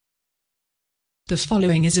The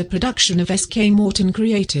following is a production of SK Morton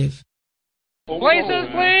Creative. Places,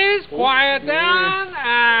 please. Quiet down.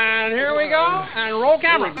 And here we go. And roll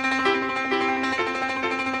camera.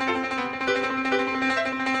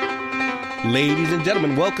 Ladies and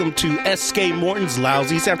gentlemen, welcome to SK Morton's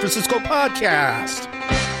Lousy San Francisco Podcast.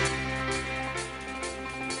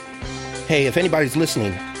 Hey, if anybody's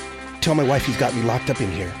listening, tell my wife he's got me locked up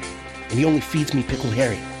in here, and he only feeds me pickled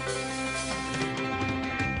herring.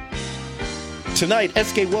 Tonight,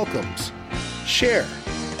 SK welcomes Cher,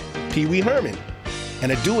 Pee Wee Herman,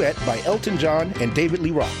 and a duet by Elton John and David Lee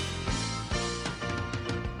Roth.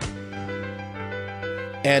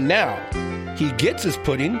 And now, he gets his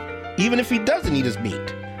pudding, even if he doesn't eat his meat.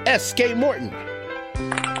 SK Morton.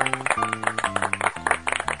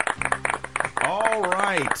 All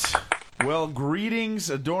right. Well, greetings,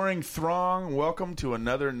 adoring throng. Welcome to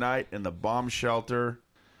another night in the bomb shelter.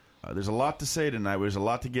 There's a lot to say tonight. There's a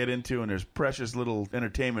lot to get into, and there's precious little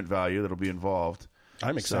entertainment value that'll be involved.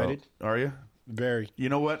 I'm excited. So, are you? Very. You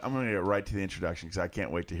know what? I'm going to get right to the introduction because I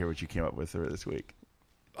can't wait to hear what you came up with this week.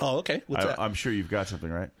 Oh, okay. What's that? I'm sure you've got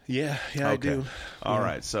something, right? Yeah, okay. I do. All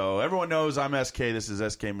right. So everyone knows I'm SK. This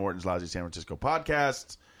is SK Morton's Lousy San Francisco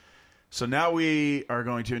Podcast. So now we are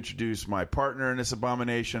going to introduce my partner in this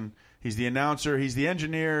abomination. He's the announcer. He's the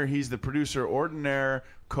engineer. He's the producer ordinaire,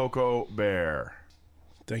 Coco Bear.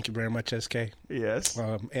 Thank you very much, SK. Yes.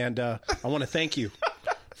 And I want to thank you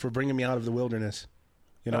for bringing me out of the wilderness.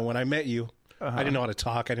 You know, when I met you, I didn't know how to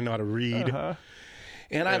talk. I didn't know how to read.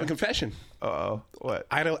 And I have a confession. Uh-oh. What?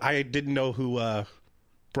 I didn't know who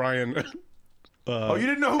Brian... you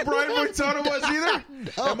didn't know who Brian Montano was either?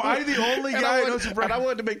 No. Am I the only guy who knows who Brian... And I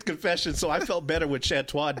wanted to make the confession, so I felt better when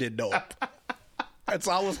Chantoine didn't know him. That's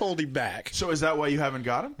all I was holding back. So is that why you haven't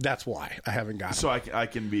got him? That's why I haven't got him. So I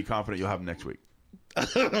can be confident you'll have him next week.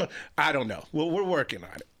 I don't know. Well, we're working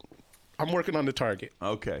on it. I'm working on the target.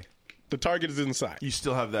 Okay. The target is inside. You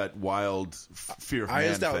still have that wild fear of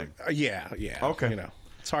man thing. Yeah. Okay. You know,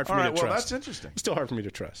 it's hard for all me right, to trust. well, that's interesting. It's still hard for me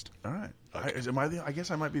to trust. All right. I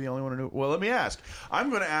guess I might be the only one who knew. Well, let me ask. I'm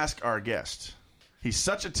going to ask our guest. He's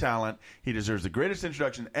such a talent. He deserves the greatest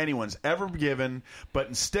introduction anyone's ever given. But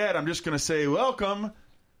instead, I'm just going to say, welcome,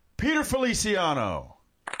 Peter Feliciano.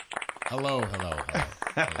 Hello.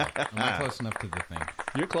 Am I close enough to the thing?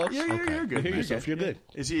 You're close. Yeah, you're good. Hear yourself. You're good.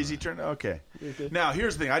 Is he turned? Okay. Now,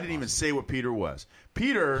 here's the thing. I didn't even say what Peter was.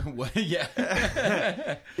 Peter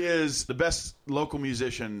is the best local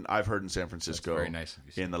musician I've heard in San Francisco. That's very nice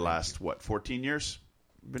of you. In the last, 14 years?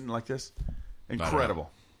 Been like this?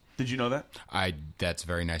 Incredible. Did you know that? That's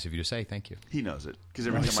very nice of you to say. Thank you. He knows it because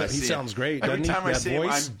every time I see him, he sounds great. Every time I see him,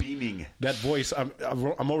 voice, I'm beaming. That voice, I'm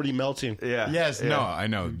already melting. Yeah. Yes. Yeah. No. I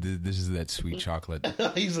know. This is that sweet chocolate.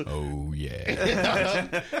 Oh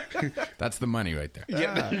yeah. That's the money right there.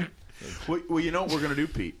 Yeah. Well, you know what we're going to do,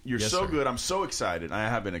 Pete? You're Yes, so sir. good. I'm so excited. I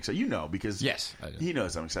have been excited. You know, because Yes, I do. he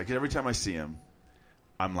knows I'm excited. Because every time I see him,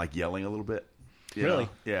 I'm like yelling a little bit. You Really? know?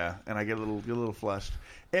 Yeah. And I get a little flushed.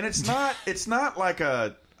 And it's not like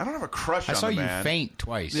I don't have a crush on I saw the you man. faint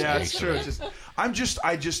twice. Yeah, it's true. actually.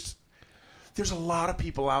 I just there's a lot of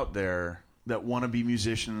people out there that want to be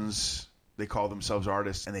musicians. They call themselves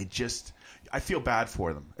artists, and I feel bad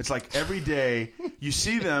for them. It's like every day you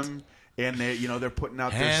see them, and they're putting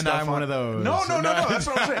out their And stuff. I'm one of those. No. That's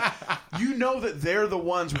what I'm saying. You know that they're the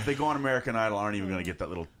ones, if they go on American Idol, aren't even going to get that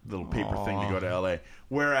little paper thing to go to L.A.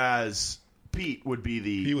 Whereas Pete would be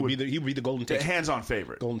He would be the golden ticket. hands-on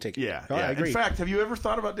favorite. Golden ticket. Yeah, Oh, yeah. I agree. In fact, have you ever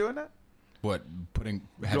thought about doing that? What? Having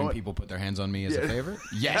Go- people put their hands on me as a favor?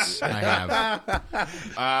 Yes, I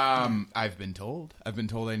have. I've been told. I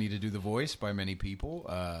need to do the voice by many people,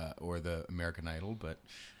 or the American Idol, but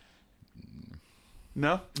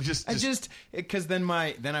No, because then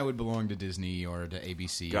I would belong to Disney or to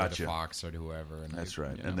ABC or Gotcha. to Fox or to whoever. And That's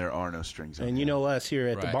right. you know. And there are no strings. And you know us here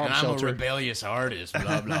at the Right. bomb and shelter. I'm a rebellious artist.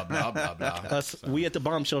 Blah blah blah blah blah. We at the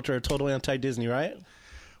bomb shelter are total anti-Disney, right?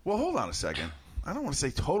 Well, hold on a second. I don't want to say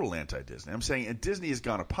total anti-Disney. I'm saying Disney has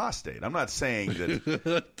gone apostate. I'm not saying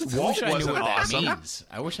that Walt wasn't awesome.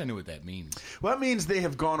 I wish I knew what that means. Well, that means they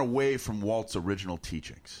have gone away from Walt's original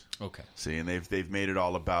teachings. Okay. See, and they've made it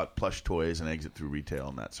all about plush toys and exit through retail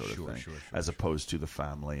and that sort of thing, as opposed to the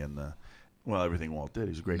family and everything Walt did.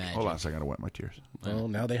 He's a great. Magic. Hold on a second, I gotta wipe my tears. Well,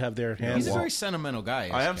 now they have their hands. He's a very sentimental guy.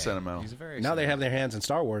 I am SK. sentimental. He's a very. Now they have their hands in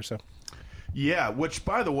Star Wars. So Yeah, which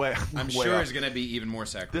by the way, I'm way sure off. is going to be even more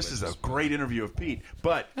sacrilegious. This is a great interview of Pete,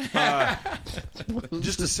 but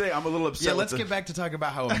just to say, I'm a little upset. Yeah, with let's get back to talking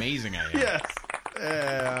about how amazing I am. Yes.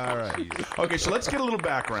 All right. Okay, so let's get a little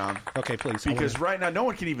background. okay, please. Because right now, no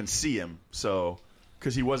one can even see him. So,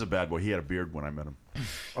 because he was a bad boy. He had a beard when I met him.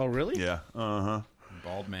 Oh, really? Yeah. Uh-huh.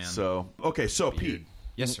 bald man. So Pete,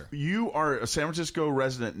 Yes, sir. you are a San Francisco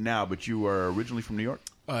resident now, but you are originally from New York.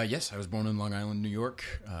 Yes, I was born in Long Island, New York.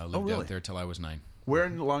 Lived really? out there till I was 9. Where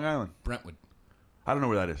in Long Island? Brentwood. I don't know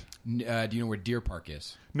where that is. Do you know where Deer Park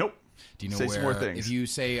is? Nope. Do you know Say where? some more things. If you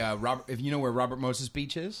say if you know where Robert Moses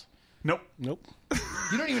Beach is, Nope. you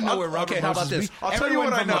don't even know where Robert okay, how Moses about this? Beach. I'll tell you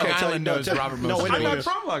what I Everyone know. from Long Okay, Island knows Robert Moses wait a I'm Beach. minute. not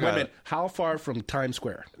from Long Wait a Island. minute. How far from Times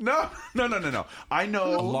Square? No. I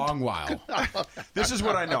know. A long while. This is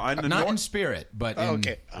what I know. On the Not in spirit, but in,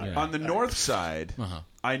 Okay. yeah. on the north side,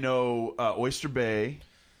 I know Oyster Bay.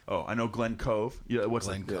 Oh, I know Glen Cove. Yeah, what's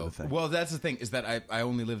Glen the other Cove. thing? Well, that's the thing is that I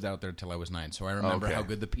only lived out there till I was 9, so I remember Okay. how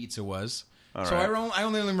good the pizza was. All So right. I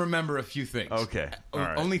only remember a few things. Okay. All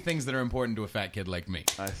right. Only things that are important to a fat kid like me.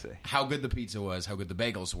 I see. How good the pizza was, how good the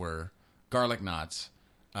bagels were, garlic knots,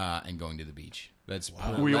 and going to the beach. That's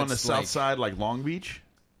Were you on the that's south like- side, like Long Beach?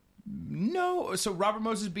 No, so Robert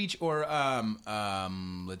Moses Beach or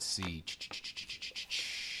let's see,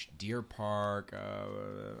 Deer Park.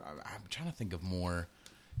 I'm trying to think of more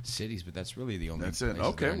cities, but that's really the only. That's it. places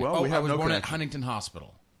Okay, that I know. well, we have I was no born at connection. Huntington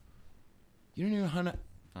Hospital. You don't even Huntington.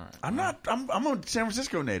 All right. I'm not. I'm a San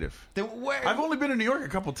Francisco native. Then where? I've only been in New York a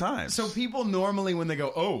couple times. So people normally, when they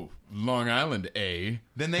go, "Oh, Long Island, eh?"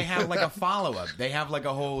 Then they have like a follow up. They have like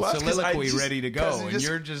a whole Well, that's 'cause I soliloquy just- ready to 'cause go, it and just-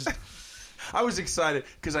 you're just. I was excited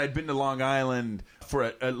because I had been to Long Island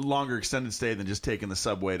for a longer extended stay than just taking the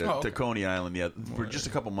subway to Coney Island. Yeah, for just a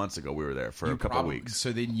couple months ago, we were there for a couple probably- weeks.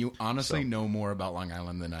 So then you honestly know more about Long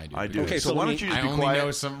Island than I do. I do. Okay, so so why let don't me- you just I be only quiet?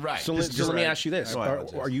 know some right. So, Just let me right. ask you this: Go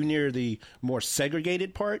ahead. are you near the more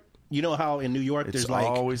segregated part? You know how in New York It's there's like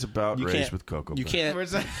always about you race can't- with Cocoa You Puffs. can't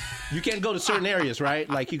Where's that? you can't go to certain areas, right?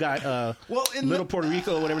 Like you got Well, in Little the- Puerto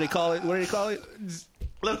Rico, whatever they call it. What do they call it?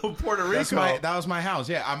 Little Puerto Rico. That was my house.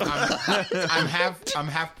 Yeah, I'm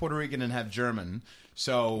half Puerto Rican and half German.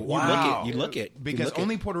 So Wow. You look it because you look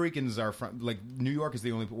only Puerto Ricans are from like New York is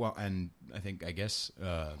the only and I guess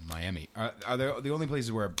Miami are the only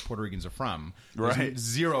places where Puerto Ricans are from. There's Right.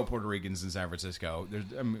 zero Puerto Ricans in San Francisco. There's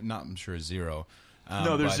I'm sure zero.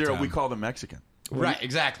 No, there's but, zero. We call them Mexican. right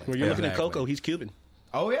exactly. When you're looking at Exactly. Coco, he's Cuban.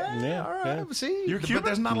 Oh yeah, Yeah, all right. yeah. See, You're Cuban? but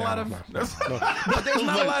there's not a lot of. But there's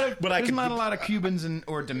not a lot of. But I there's could- not a lot of Cubans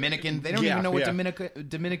or Dominican. They don't Yeah, even know what yeah.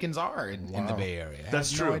 Dominicans are in the Bay Area. I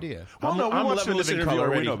That's have true. No idea. Well, no, we I'm watched loving Living this interview Color. We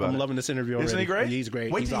already. know about I'm it. loving this interview already. Isn't he great? He's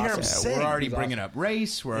great. Wait He's till you hear him awesome. sing. We're already He's bringing up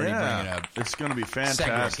race. We're already bringing up It's going to be fantastic.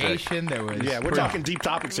 segregation. There was Yeah, we're talking deep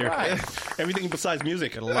topics here. Everything besides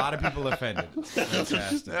music. a lot of people offended.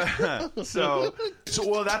 Fantastic. So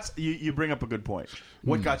well, that's you bring up a good point.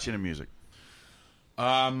 What got you into music?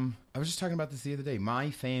 I was just talking about this the other day. My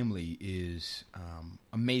family is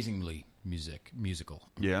amazingly musical.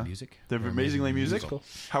 Yeah, Music. They're They're amazingly musical.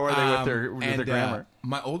 How are they with their grammar?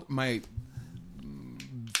 My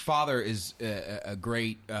father is a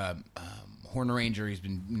great horn arranger. He's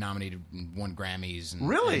been nominated and won Grammys. And,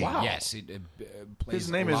 Really? and, Wow. Yes. Plays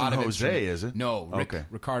His name a lot isn't of Jose, instruments. is it? No, Okay.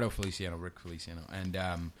 Rick Feliciano,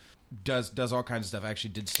 and does all kinds of stuff.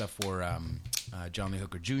 Actually, did stuff for John Lee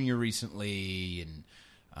Hooker Jr. recently,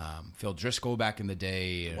 and Phil Driscoll back in the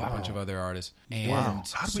day, and a bunch of other artists. And Wow.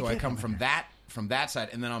 How did we so I get come him from that side,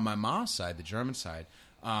 and then on my mom's side, the German side.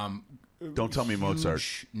 Don't tell me Mozart.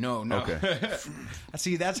 No. Okay.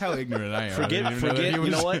 See, that's how ignorant I am. I didn't Forget. even know that he You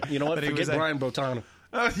was- know what? You know what? that he Forget was a- Brian Botano.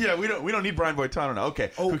 Yeah, we don't need Brian Boitano now.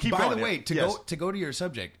 Okay. Oh, so keep by going. the way, Yes. to go to your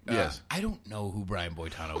subject, Yes. I don't know who Brian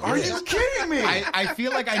Boitano is. Are you kidding me? I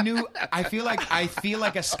feel like I knew. I feel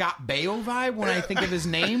like a Scott Baio vibe when I think of his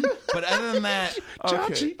name. But other than that,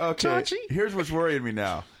 Okay. Chachi. Here's what's worrying me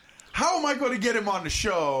now. How am I going to get him on the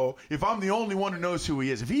show if I'm the only one who knows who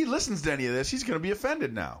he is? If he listens to any of this, he's going to be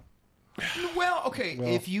offended now. well, okay.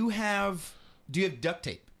 If you have, do you have duct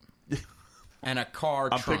tape and a car?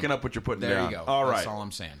 I'm trunk? picking up what you're putting There down. you go. All That's right. all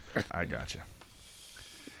I'm saying. I got you.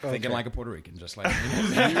 Thinking like a Puerto Rican, just like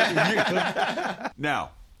me.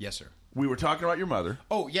 Now, Yes, sir. we were talking about your mother.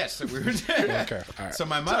 Oh yes, so we were. Okay, all right. So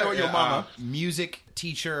my Tell mother, me what your mama- music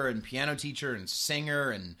teacher and piano teacher and singer,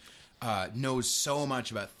 and knows so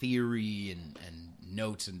much about theory and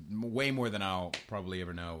notes, and way more than I'll probably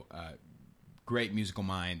ever know. Great musical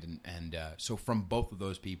mind, and so from both of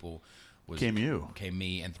those people Came you. came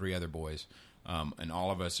me and 3 other boys, and all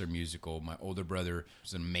of us are musical. My older brother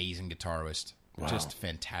is an amazing guitarist, just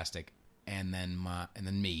fantastic, and then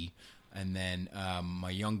me. And then my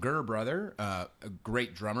younger brother, a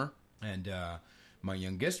great drummer, and my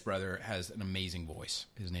youngest brother has an amazing voice.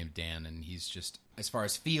 His name's Dan, and he's just, as far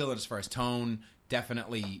as feel and as far as tone,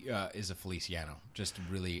 definitely is a Feliciano. Just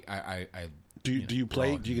really, I Do you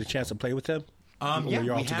play? Do you get a chance to play with him? yeah, when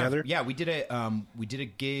you're all we have. together? Yeah, we did a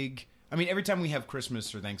gig I mean, every time we have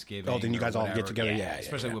Christmas or Thanksgiving. Oh, then you or guys all whatever, get together. Yeah,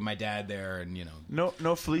 especially yeah. with my dad there, and you know.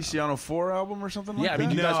 No Feliciano 4 album or something like Yeah, I that? mean,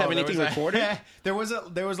 do you guys have there anything was recorded? there was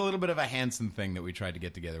a little bit of a Hanson thing that we tried to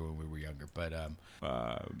get together when we were younger, but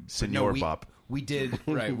Senor we, Bop. We did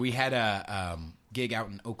right. We had a gig out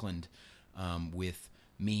in Oakland with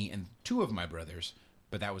me and two of my brothers,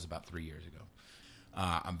 but that was about 3 years ago.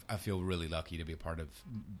 I feel really lucky to be a part of,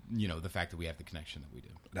 the fact that we have the connection that we do.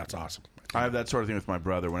 That's awesome. I have that sort of thing with my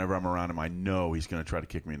brother. Whenever I'm around him, I know he's going to try to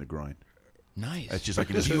kick me in the groin. Nice. It's just I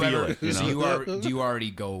can just Do you feel ever- it. You know? So do you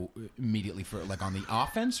already go immediately for like on the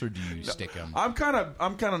offense, or do you stick him? I'm kind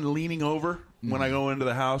of leaning over when I go into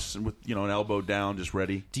the house and with an elbow down, just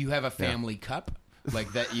ready. Do you have a family cup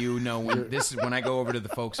like that? When this is when I go over to the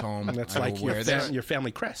folks' home. That's I like will wear this. your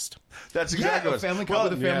family crest. That's exactly a what family cup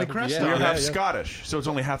with a family crest yeah, We're on half it. Scottish, so it's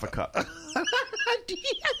only half a cup.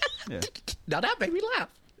 Now that made me laugh.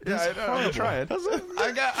 Yeah, I try it.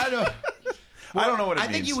 I know. I don't know what it I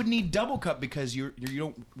means. think you would need double cup because you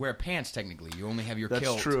don't wear pants technically. You only have your That's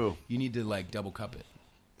kilt. true. You need to like double cup it,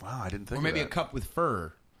 Wow, I didn't think. or maybe of a that. cup with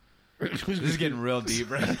fur. This is getting real deep,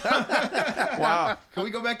 right? Wow. Can we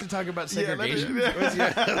go back to talking about segregation?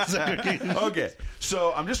 Okay,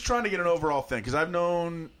 so I'm just trying to get an overall thing because I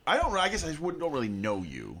guess I don't really know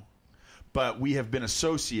you, but we have been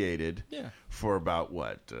associated for about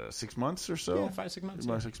 6 months or so. Yeah, 5, 6 months,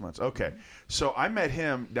 About yeah. 6 months. Okay, so I met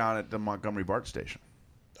him down at the Montgomery BART station.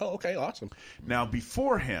 Oh, okay, awesome. Now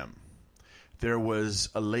before him, there was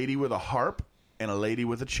a lady with a harp and a lady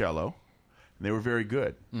with a cello. And they were very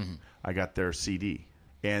good. Mm-hmm. I got their CD,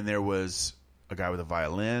 and there was a guy with a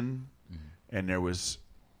violin, and there was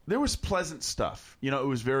pleasant stuff. It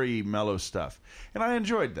was very mellow stuff, and I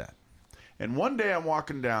enjoyed that. And one day I'm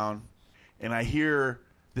walking down, and I hear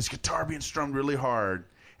this guitar being strummed really hard,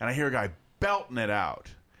 and I hear a guy belting it out,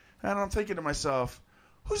 and I'm thinking to myself,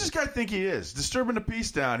 who's this guy think he is? Disturbing the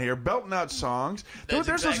peace down here, belting out songs. What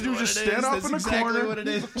they're supposed to do is just stand off in the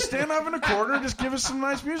corner. Stand off in the corner and just give us some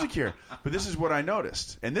nice music here. But this is what I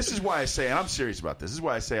noticed. And this is why I say, and I'm serious about this. This is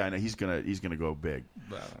why I say I know he's gonna go big.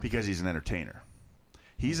 Because he's an entertainer.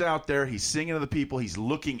 He's out there, he's singing to the people, he's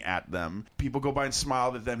looking at them. People go by and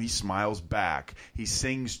smile at them, he smiles back. He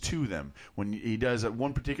sings to them. When he does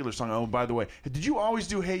one particular song, oh, by the way, did you always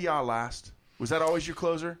do Hey Ya last? Was that always your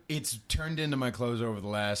closer? It's turned into my closer over the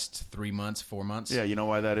last 3 months, 4 months. Yeah, you know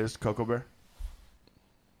why that is, Cocoa Bear?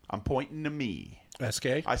 I'm pointing to me. SK?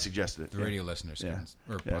 I suggested it. The radio listeners Yeah.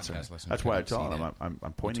 or That's podcast right. listeners. That's why I couldn't see told him that.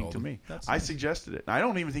 I'm pointing told to him? me. That's I nice. suggested it. I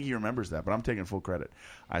don't even think he remembers that, but I'm taking full credit.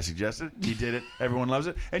 I suggested it. He did it. Everyone loves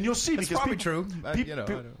it, and you'll see That's because probably people, true.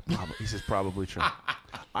 I don't- he says probably true.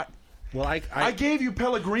 Well, I gave you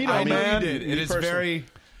Pellegrino, I know man. you did. It is personally. very.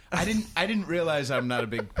 I didn't realize I'm not a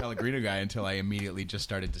big Pellegrino guy until I immediately just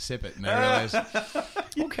started to sip it, and I realized,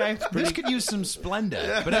 okay, this could use some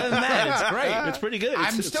Splenda. But other than that, it's great. It's pretty good.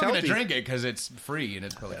 I'm It's still going to healthy. drink it because it's free and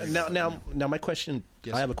it's Pellegrino. Now, my question.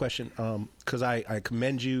 Yes. I have a question because I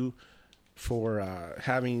commend you for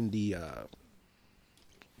having the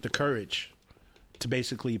courage to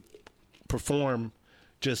basically perform.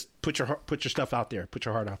 Just put your stuff out there. Put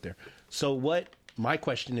your heart out there. So what? My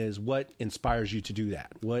question is, what inspires you to do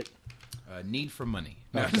that? What? Need for money.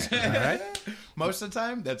 Okay. All right. Most of the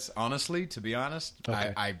time, that's honestly, to be honest,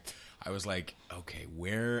 Okay. I was like, okay,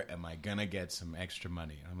 where am I gonna get some extra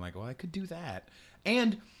money? And I'm like, well, I could do that.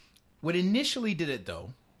 And what initially did it though,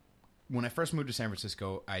 when I first moved to San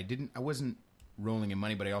Francisco, I wasn't rolling in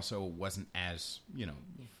money, but I also wasn't as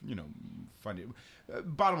funny.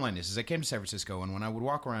 Bottom line is I came to San Francisco, and when I would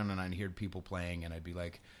walk around and I'd hear people playing, and I'd be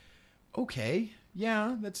like, okay,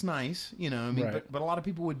 yeah, that's nice, I mean, Right. but a lot of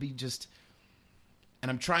people would be just. And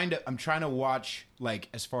I'm trying to watch, like,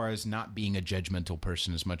 as far as not being a judgmental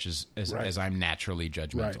person as much as Right. I'm naturally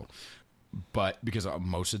judgmental. Right. But because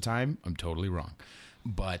most of the time I'm totally wrong.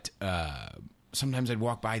 But sometimes I'd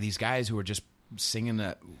walk by these guys who are just singing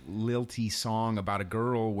a lilty song about a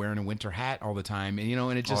girl wearing a winter hat all the time, and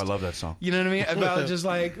and it just I love that song. You know what I mean? About just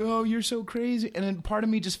like, oh, you're so crazy, and then part of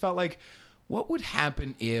me just felt like, what would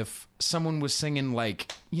happen if someone was singing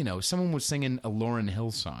someone was singing a Lauryn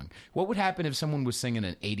Hill song? What would happen if someone was singing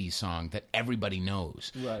an 80s song that everybody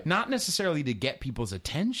knows? Right. Not necessarily to get people's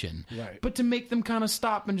attention, Right. but to make them kind of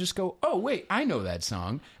stop and just go, oh, wait, I know that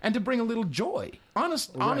song, and to bring a little joy.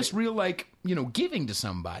 Honest, real, giving to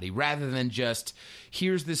somebody rather than just,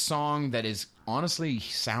 here's this song that is honestly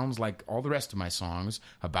sounds like all the rest of my songs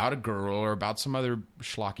about a girl or about some other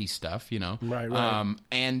schlocky stuff, Right.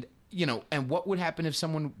 you know, and what would happen if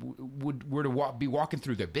someone were to be walking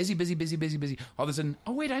through there, busy. All of a sudden,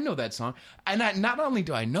 oh wait, I know that song. And not only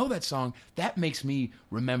do I know that song, that makes me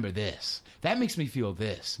remember this. That makes me feel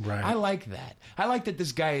this. Right. I like that. I like that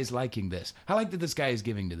this guy is liking this. I like that this guy is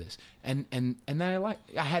giving to this. And then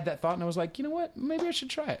I had that thought, and I was like, you know what? Maybe I should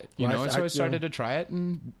try it. You Well, know, and so I started to try it,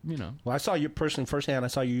 and you know. Well, I saw your person firsthand. I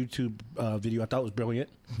saw your YouTube video. I thought it was brilliant.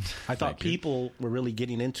 I thought people were really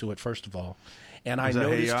getting into it, first of all. And I noticed.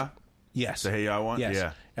 Hey Ya? Yes. The Hey Ya one? Yes.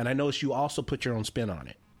 Yeah. And I noticed you also put your own spin on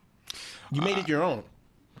it. You made it your own.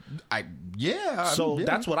 So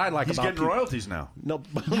that's what I like He's about getting people. royalties now. No,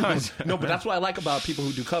 but that's what I like about people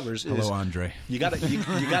who do covers. Is Hello, Andre. You got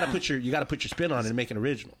to put your spin on it and make it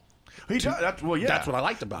original. Well, yeah. That's what I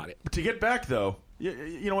liked about it. To get back, though,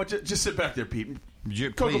 you know what? Just sit back there, Pete.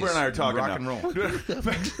 Coco Please, Bear and I are talking rock now. and roll.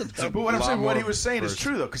 But what I'm saying, what he was saying is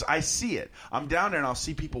true, though, because I see it. I'm down there, and I'll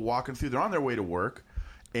see people walking through. They're on their way to work,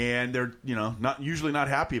 and they're usually not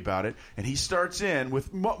happy about it. And he starts in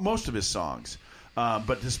with most of his songs,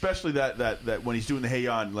 but especially that when he's doing the Hey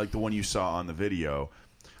Ya, like the one you saw on the video.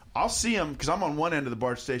 I'll see them, because I'm on one end of the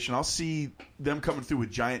BART station, I'll see them coming through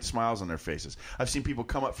with giant smiles on their faces. I've seen people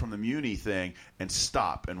come up from the Muni thing and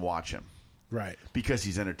stop and watch him. Right. Because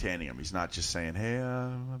he's entertaining them. He's not just saying, hey,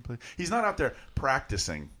 he's not out there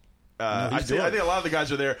practicing. I think a lot of the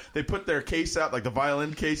guys are there. They put their case out, like the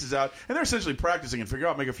violin cases out, and they're essentially practicing and figure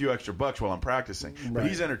out make a few extra bucks while I'm practicing. But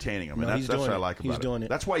he's entertaining them, and that's what I like about it. He's doing it.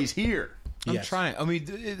 That's why he's here. I'm trying. I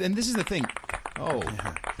mean, and this is the thing. Oh,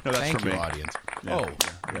 No, that's thank for you, me. audience. Yeah.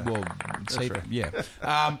 Well, say right.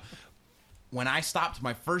 yeah. When I stopped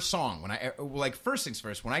my first song, first things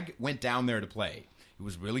first, when I went down there to play, it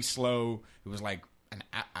was really slow. It was like an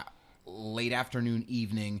late afternoon,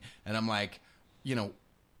 evening, and I'm like, you know,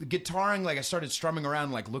 guitaring, like I started strumming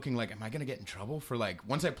around, like looking like, am I going to get in trouble for like,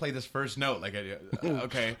 once I play this first note, like,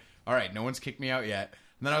 okay, all right, no one's kicked me out yet.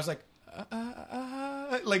 And then I was like,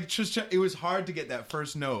 like just it was hard to get that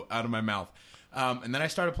first note out of my mouth. And then I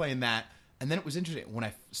started playing that, and then it was interesting. When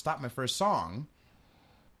I stopped my first song,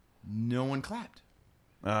 no one clapped.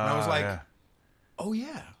 And I was like, oh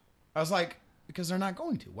yeah. I was like, because they're not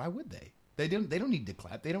going to. Why would they? They don't need to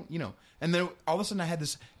clap. They don't, you know. And then all of a sudden I had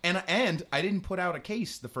this, and I didn't put out a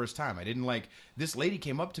case the first time. I didn't this lady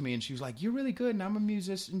came up to me and she was like, you're really good, and I'm a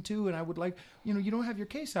musician too, and I would like, you know, you don't have your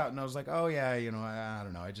case out. And I was like, oh yeah, you know, I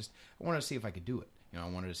don't know. I wanted to see if I could do it. You know, I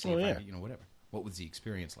wanted to see I could, you know, whatever. What was the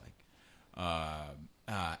experience like?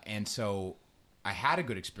 And so I had a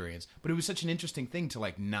good experience, but it was such an interesting thing to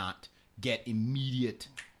like not get immediate,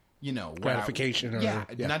 you know, gratification.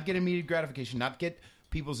 Not get immediate gratification, not get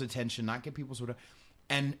people's attention, not get people's whatever,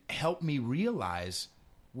 and help me realize,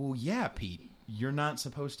 well, yeah, Pete, you're not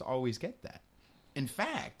supposed to always get that. In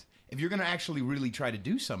fact, if you're going to actually really try to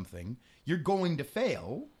do something, you're going to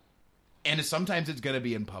fail, and sometimes it's going to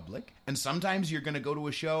be in public, and sometimes you're going to go to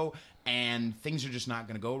a show and things are just not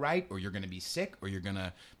going to go right, or you're going to be sick, or you're going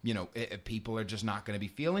to, you know, people are just not going to be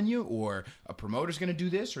feeling you, or a promoter's going to do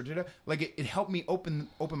this, or like it helped me open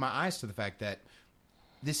my eyes to the fact that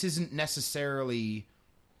this isn't necessarily.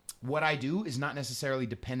 What I do is not necessarily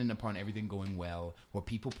dependent upon everything going well or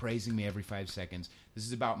people praising me every 5 seconds. This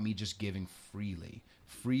is about me just giving freely.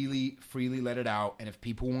 Freely let it out. And if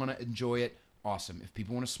people want to enjoy it, awesome. If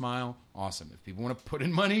people want to smile, awesome. If people want to put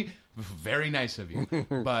in money, very nice of you.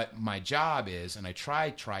 But my job is, and I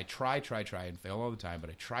try and fail all the time,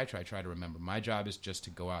 but I try to remember. My job is just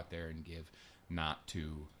to go out there and give, not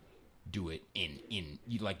to do it in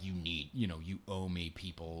like you need, you know, you owe me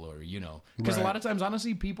people, or, you know, because a lot of times,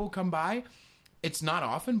 honestly, people come by. It's not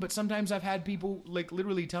often, but sometimes I've had people like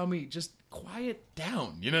literally tell me, just quiet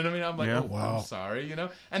down. You know what I mean? I'm like, I'm sorry, you know,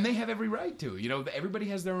 and they have every right to, you know, everybody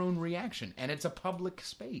has their own reaction, and it's a public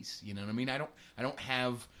space. You know what I mean? I don't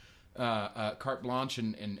have carte blanche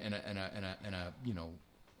and a you know,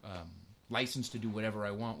 license to do whatever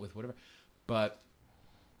I want with whatever, but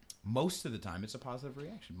most of the time it's a positive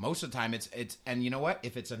reaction. Most of the time it's and you know what?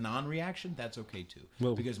 If it's a non-reaction, that's okay too.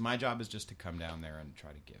 Well, because my job is just to come down there and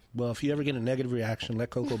try to give. Well, if you ever get a negative reaction,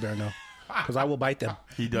 let Coco Bear know, because I will bite them.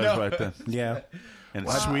 He does bite them. Yeah. And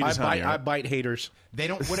it's sweet as honey. I bite haters. They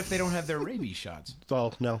don't. What if they don't have their rabies shots?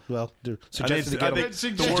 Oh no. Well, suggested to get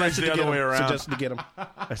them. The word's the other way around. Suggested to get them.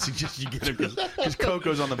 I suggest you get them because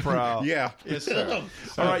Coco's on the prowl. Yeah. Yes, sir.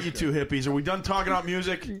 All right, you two hippies. Are we done talking about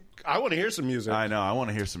music? I want to hear some music. I know. I want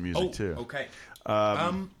to hear some music too. Okay.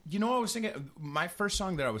 You know, I was thinking. My first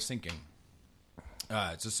song that I was thinking.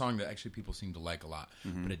 It's a song that actually people seem to like a lot,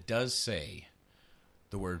 but it does say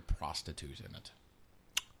the word prostitute in it.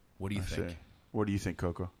 What do you think? See. What do you think,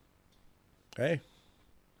 Coco? Hey.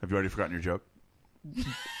 Have you already forgotten your joke?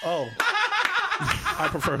 Oh. I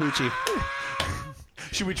prefer hoochie.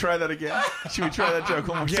 Should we try that again? Should we try that joke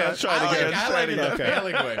one more time? Yeah, let's try it again. I like it the Okay.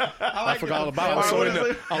 failing way. I forgot all about it.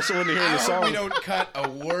 Also into hearing I the hope we song. don't cut a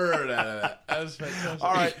word out of that. That was fantastic.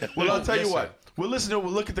 All right. Well, I'll tell you Yes, what. sir. We'll listen to it.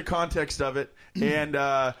 We'll look at the context of it, and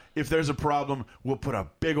if there's a problem, we'll put a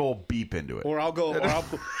big old beep into it. Or I'll go.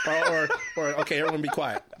 Or okay, everyone be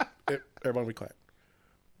quiet. Everyone be quiet.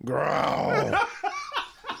 Growl.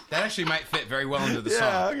 That actually might fit very well into the song.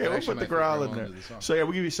 Yeah, okay. That We'll actually put the might fit growl very in well there. into the song. So yeah,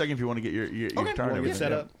 we'll give you a second if you want to get your guitar and Want to everything. get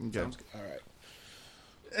set up?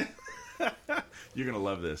 Okay. You're gonna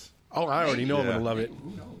love this. Oh, I already know I'm Yeah. gonna love it.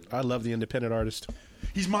 I love the independent artist.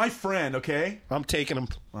 He's my friend. Okay. I'm taking him.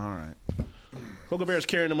 All right. Coco Bear's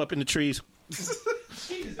carrying him up in the trees.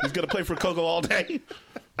 He's gonna play for Coco all day.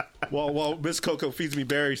 While Miss Coco feeds me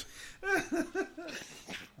berries.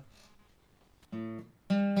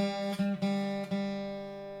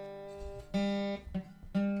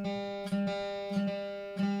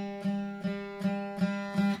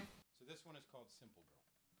 So this one is called Simple Girl.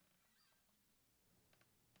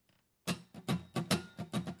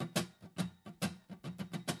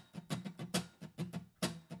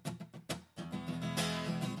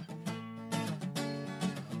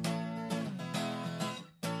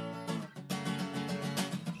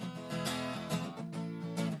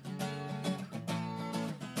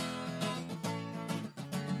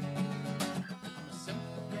 I'm a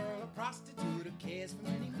simple girl, a prostitute who cares for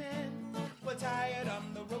many men. Well, tired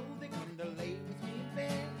on the road, they come to lay with me in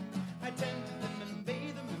bed. I tend to them and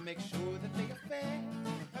bathe them and make sure that they are fed.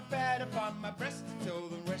 I pat upon my breast to tell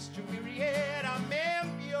them rest your weary head. I'm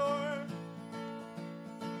impure,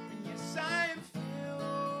 and yes, I am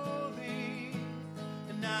filthy,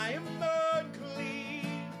 and I am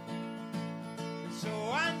unclean, and so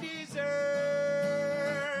undeserving.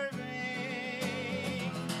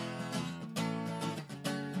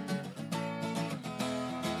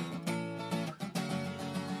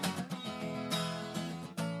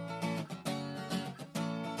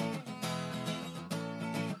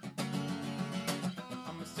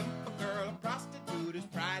 I'm a simple girl, a prostitute whose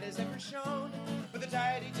pride has ever shown. With a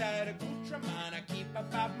tidy-tied accoutrement I keep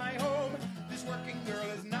about my home. This working girl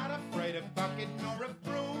is not afraid of bucket nor of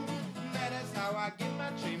broom. And that is how I give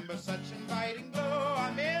my chamber such inviting glow.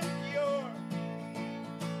 I'm impure,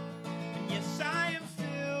 and yes, I am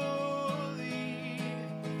filthy,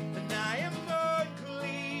 and I am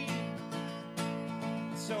unclean,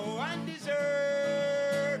 so undeserving.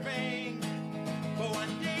 But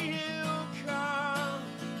one day he'll come,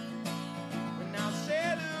 and I'll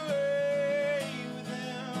sail away with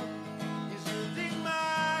him. He's holding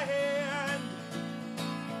my hand,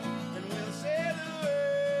 and we'll sail away.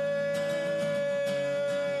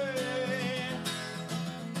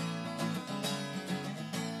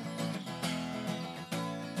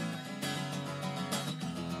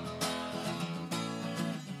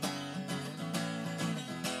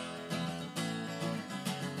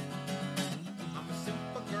 I'm a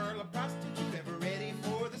simple girl, a prostitute, ever ready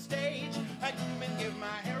for the stage. I groom and give my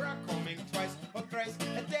hair a combing twice or thrice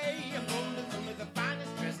a day. I'm golden from the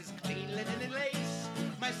finest dresses, clean linen and lace.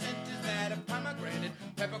 My scent is that of pomegranate,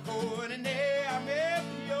 peppercorn, and hay. I'm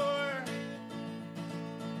impure,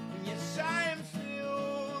 and yes, I am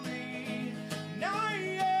filthy, and I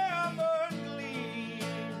am unclean,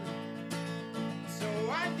 so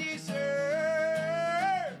I deserve.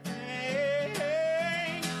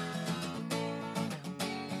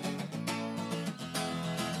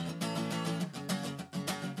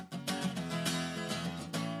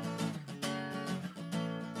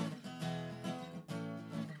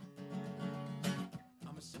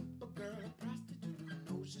 I'm a simple girl, a prostitute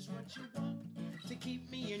who knows just what you want. To keep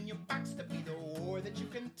me in your box, to be the whore that you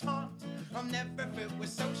can taunt. I'm never fit with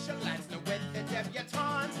socialites, no with the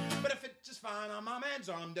debutantes. But if it's just fine, I'm a man's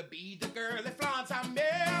arm to be the girl that flaunts. I'm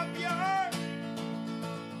impure,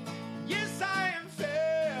 yes, I am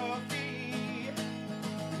filthy,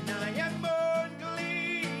 and I am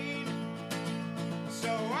unclean, so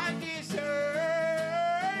I deserve.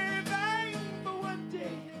 But one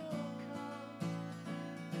day he'll come,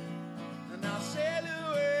 and I'll sail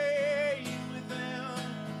away with them.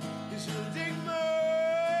 He's holding my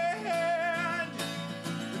hand,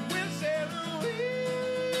 and we'll sail away.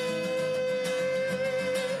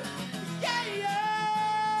 Yeah,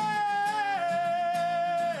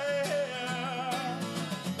 yeah.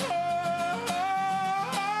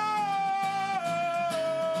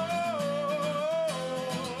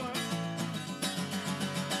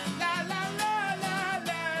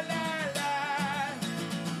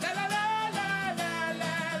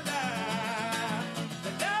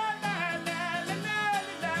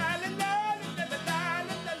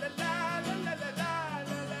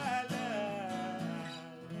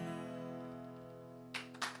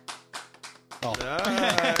 Oh. Hey,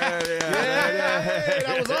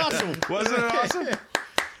 that was awesome. Wasn't it awesome?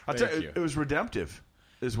 I'll tell Thank you, you. it was redemptive,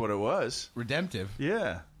 is what it was. Redemptive.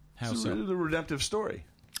 Yeah. How It's so? the redemptive story.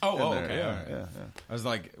 Oh, in there. okay. Yeah, all right. yeah. I was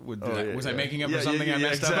like, Oh, was I making up yeah, for something yeah, I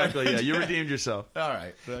messed exactly, up? yeah, you redeemed yourself. All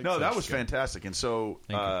right. No, that was fantastic. And so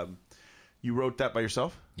you wrote that by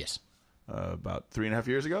yourself Yes. about 3.5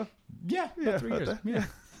 years ago? Yeah. About 3 years. about Yeah.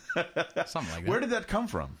 Something like that. Where did that come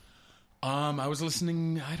from? I was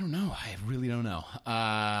listening. I don't know. I really don't know.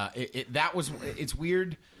 It's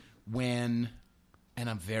weird when, and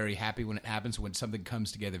I'm very happy when it happens, when something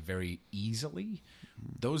comes together very easily.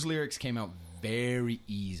 Those lyrics came out very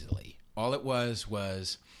easily. All it was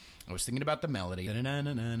I was thinking about the melody and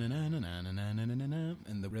the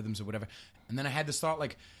rhythms or whatever. And then I had this thought,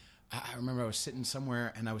 like, I remember I was sitting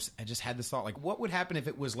somewhere and I just had this thought, like, what would happen if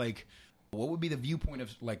it was like, what would be the viewpoint of,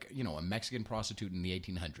 like, you know, a Mexican prostitute in the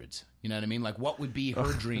 1800s? You know what I mean? Like, what would be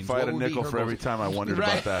her dreams? If I had a What would be nickel her for every goals? time I wondered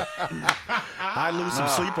Right. about that. I lose some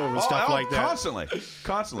sleep over stuff like that.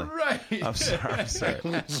 Constantly. Right. I'm sorry.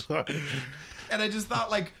 And I just thought,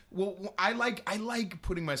 like, well, I like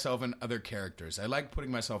putting myself in other characters. I like putting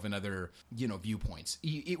myself in other, you know, viewpoints.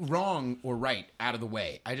 Wrong or right, out of the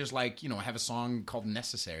way. I just like, you know, I have a song called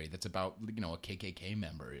Necessary that's about, you know, a KKK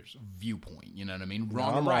member's viewpoint. You know what I mean?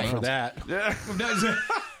 Wrong I'm or all right. for that. Yeah.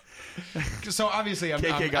 So obviously, I'm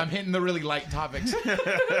hitting the really light topics.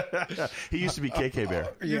 He used to be KK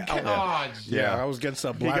Bear. Yeah, I was against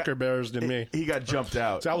some blacker bears than me. He got jumped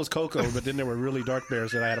out. So I was Coco, but then there were really dark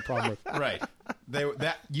bears that I had a problem with. Right.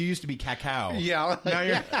 You used to be Cacao. Yeah. Now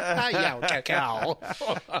you're. Yeah, cacao.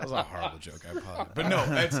 That was a horrible joke. I apologize. But no,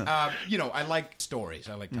 it's you know, I like stories.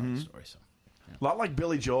 I like telling stories. So. A lot like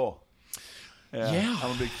Billy Joel. Yeah.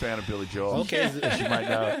 I'm a big fan of Billy Joel. Okay, As you might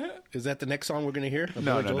know. is that the next song we're going to hear? A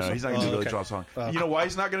No, Billy Joel song? he's not going to do Billy okay. Joel song. You know why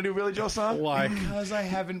he's not going to do Billy Joel song? Why? Because I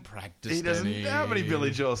haven't practiced. He doesn't any. have any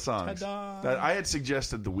Billy Joel songs. Ta-da. That I had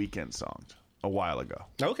suggested the Weeknd songs a while ago.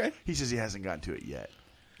 Okay. He says he hasn't gotten to it yet.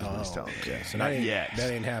 He's telling me. So Not that ain't, yet. That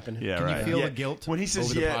ain't happening. Yeah, Can you right. feel Yeah. the guilt when he says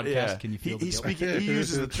over the yet? podcast? Yeah. Can you feel the guilt? He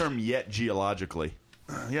uses the term "yet" geologically.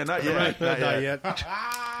 Yeah, not yet. Not Not yet. yet.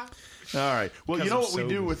 All right. Well, you know Because what I'm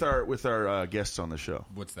we do sober. with our guests on the show?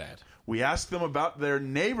 What's that? We ask them about their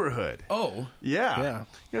neighborhood. Oh, Yeah. Yeah.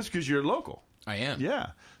 Yes, because you're local. I am. Yeah.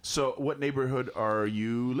 So, what neighborhood are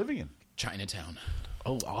you living in? Chinatown.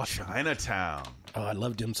 Oh, awesome. Chinatown. Oh, I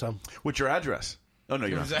love dim sum. What's your address? Oh no,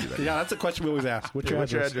 you don't have to do that. Yeah, that's a question we always ask. What's your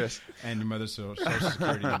What's your address? address? And your mother's social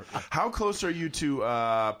security number. How close are you to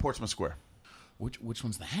Portsmouth Square? Which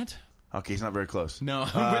one's that? Okay, he's not very close. No.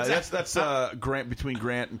 That's Grant between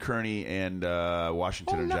Grant and Kearney and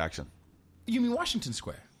Washington and no. Jackson. You mean Washington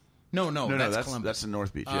Square? No, No, that's Columbus. that's in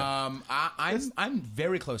North Beach. Yeah. I'm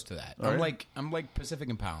very close to that. right. I'm like Pacific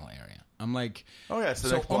and Powell area. I'm like Oh, yeah, it's the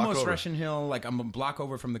so next block almost over. Russian Hill. Like I'm a block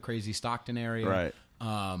over from the crazy Stockton area. Right.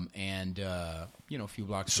 And you know, a few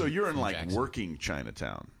blocks. So you're in from like Jackson. working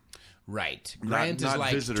Chinatown, Right. not Grant is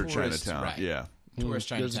like visitor tourist, Chinatown. Right. Yeah, Tourist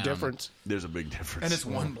Chinatown. There's a difference. there's a big difference. And it's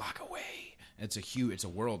 1 block away. It's a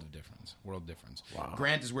world of difference. World difference. Wow.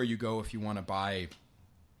 Grant is where you go if you want to buy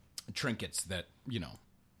trinkets that, you know.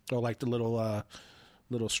 Oh, like the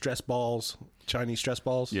little stress balls, Chinese stress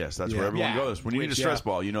balls. Yes, that's where Yeah. everyone Yeah. goes. When you need a stress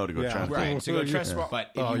ball, you know to go Yeah. Chinatown. Right. So you go to stress ball.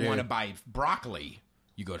 But if Oh, you yeah. want to buy broccoli,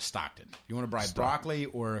 you go to Stockton. If you want to buy broccoli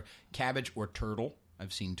or cabbage or turtle,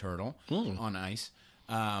 I've seen turtle on ice.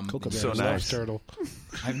 Cocoa Bears So loves nice. turtle.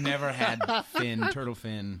 I've never had turtle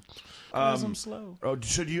fin. I'm slow. Oh,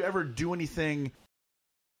 so do you ever do anything?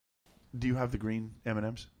 Do you have the green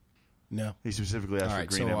M&Ms? No. He specifically asked All for right,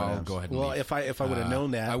 green so M&Ms. I'll go ahead and Well, leave. if I would have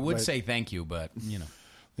known that, I would but- say thank you, but, you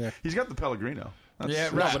know. He's got the Pellegrino. That's, Yeah,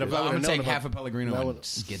 No, right. but if I I'm would've going to take known half about- a Pellegrino that and would-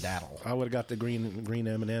 skedaddle. I would have got the green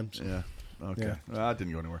M&Ms. Yeah. Okay. Yeah. Well, that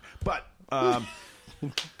didn't go anywhere. But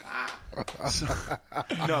so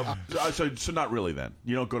not really. Then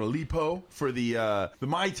you don't go to Lipo for the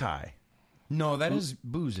Mai Tai. No, that is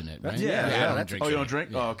booze in it, right? yeah, I don't that's- drink Oh, you it. don't drink?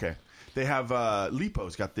 Yeah. Oh, okay. They have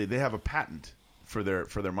Lipo's got they have a patent for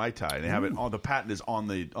their Mai Tai. And they have it on the patent is on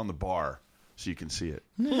the bar, so you can see it.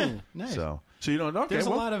 Nice. So you don't. Okay. There's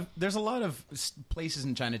well, a lot of places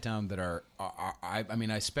in Chinatown that are I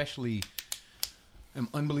mean, I especially am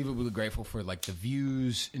unbelievably grateful for like the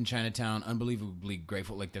views in Chinatown. Unbelievably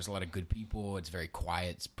grateful. Like there's a lot of good people. It's very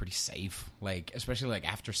quiet. It's pretty safe. Like especially like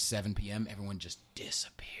after 7 p.m., everyone just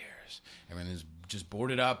disappears. Everyone is just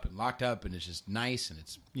boarded up and locked up, and it's just nice. And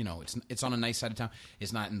it's it's on a nice side of town.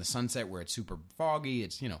 It's not in the sunset where it's super foggy.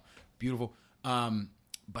 It's beautiful.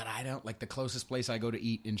 But I don't like the closest place I go to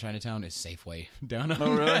eat in Chinatown is Safeway down.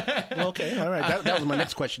 Oh, really? Well, okay, all right. That was my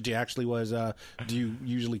next question to you. Actually, was do you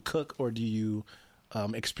usually cook or do you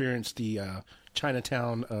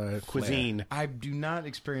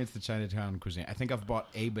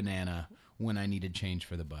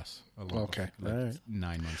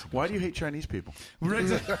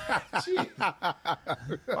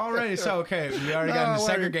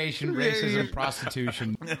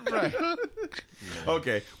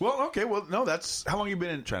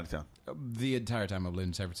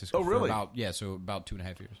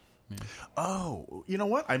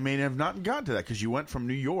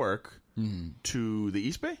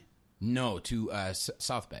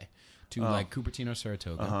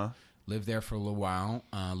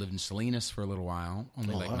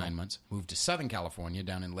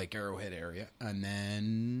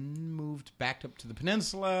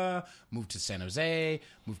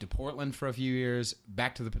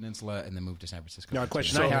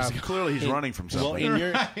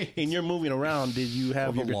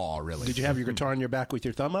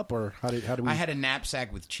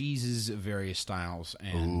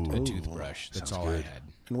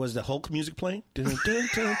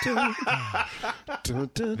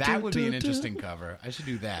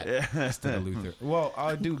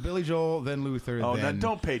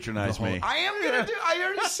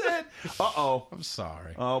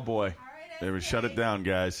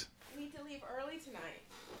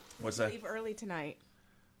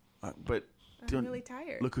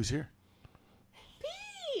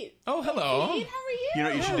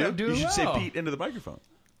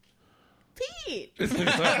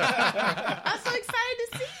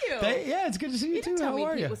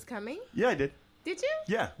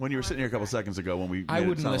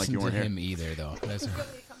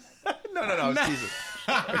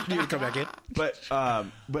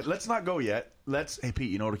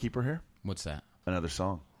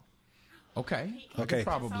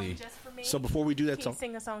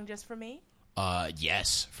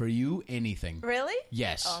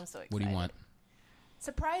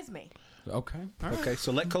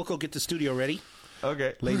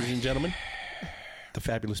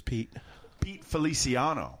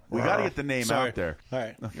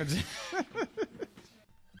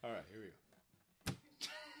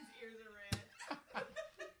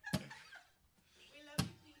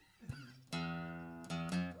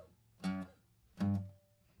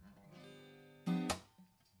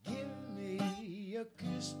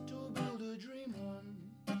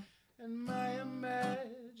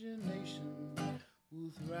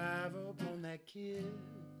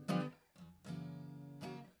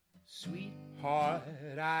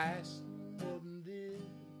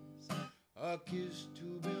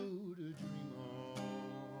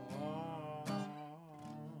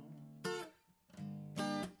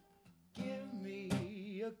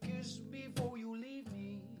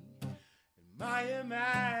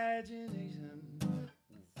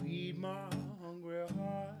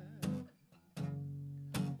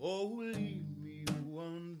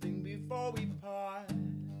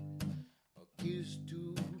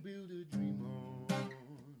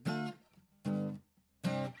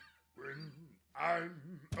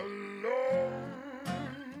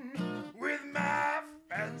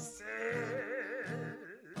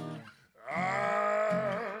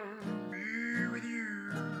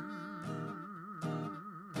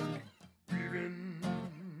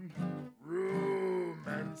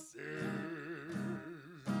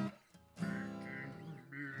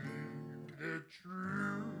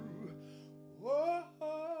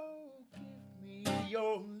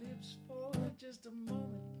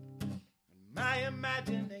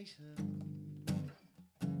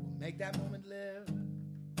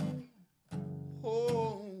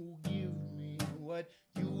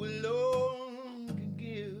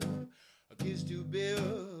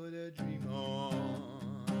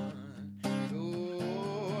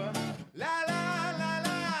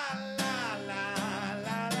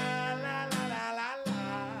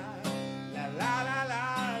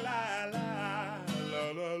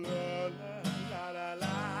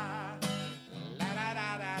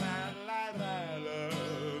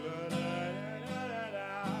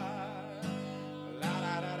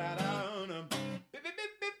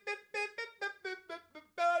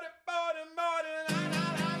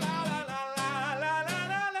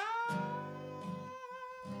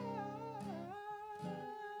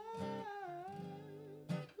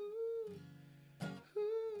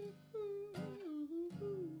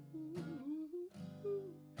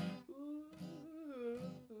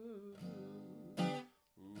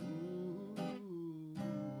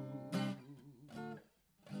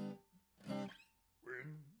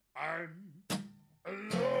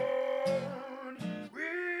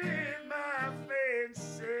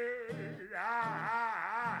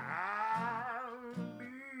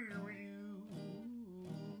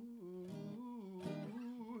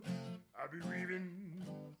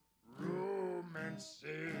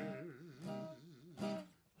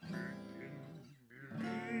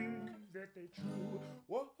strictly true.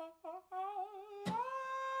 Whoa,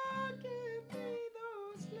 give me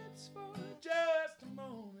those lips for just a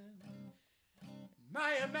moment.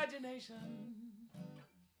 My imagination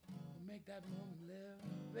will make that moment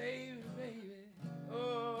live, baby, baby.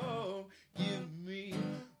 Oh, give me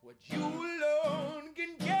what you alone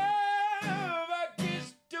can give. A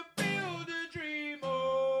kiss to build a dream. Oh.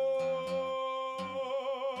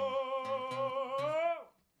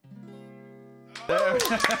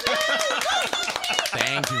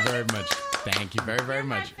 Thank you very much. Thank you very, very You're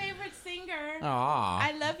much. my favorite singer. Aw.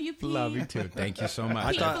 I love you, Pete. Love you too. Thank you so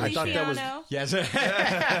much. Pete I thought that was- Feliciano. Yes.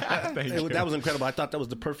 Thank you. That was incredible. I thought that was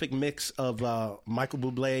the perfect mix of Michael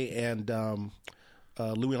Bublé and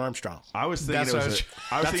Louis Armstrong. I was thinking That's it what was.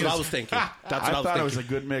 That's what I was thinking. That's what I I was thought it thinking. was a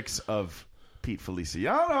good mix of Pete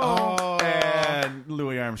Feliciano and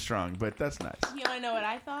Louis Armstrong, but that's nice. You want to know what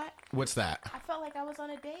I thought? What's that? I felt like I was on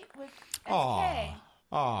a date with SK. Aw.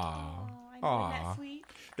 Oh, I know, isn't that sweet?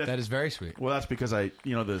 That is very sweet. Well, that's because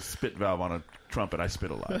the spit valve on a trumpet, I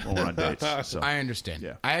spit a lot when we're on dates. So. I understand.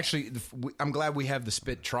 Yeah. I'm glad we have the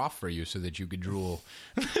spit trough for you so that you could drool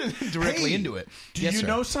directly into it. Do Yes, you sir.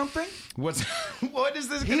 know something? what is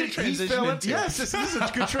this going to transition into? Yes, this is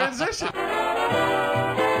a good transition.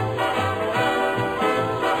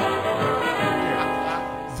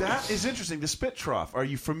 That is interesting. The spit trough. Are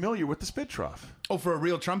you familiar with the spit trough? Oh, for a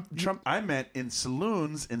real Trump? I meant in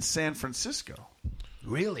saloons in San Francisco.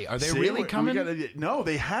 Really? Are they See, really we coming? No,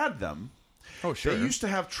 they had them. Oh, sure. They used to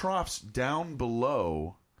have troughs down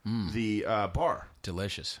below the bar.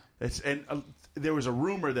 Delicious. There was a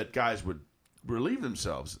rumor that guys would relieve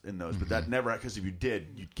themselves in those, but that never, because if you did,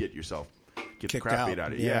 you'd get the Kicked crap out. beat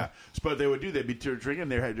out of you. Yeah. Yeah. But they would do, they'd be drinking,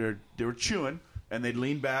 they were chewing, and they'd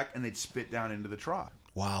lean back and they'd spit down into the trough.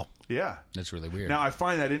 Wow. Yeah. That's really weird. Now, I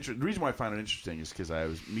find that interesting. The reason why I find it interesting is because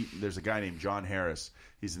there's a guy named John Harris.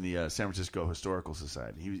 He's in the San Francisco Historical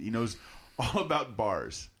Society. He knows all about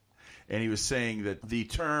bars. And he was saying that the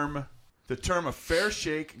term a fair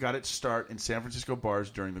shake got its start in San Francisco bars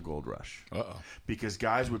during the gold rush. Uh-oh. Because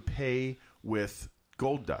guys would pay with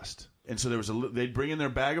gold dust. And so they'd bring in their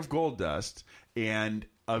bag of gold dust, and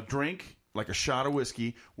a drink, like a shot of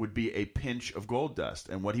whiskey, would be a pinch of gold dust.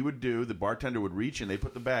 And what he would do, the bartender would reach in, they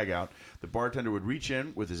put the bag out, the bartender would reach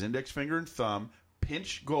in with his index finger and thumb,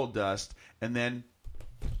 pinch gold dust, and then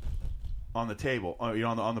on the table,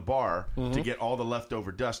 on the bar, to get all the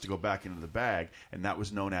leftover dust to go back into the bag, and that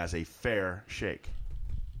was known as a fair shake.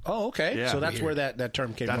 Oh, okay. Yeah. So that's Weird. where that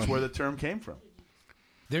term came from. That's where the term came from.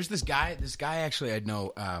 There's this guy actually I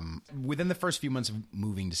know, within the first few months of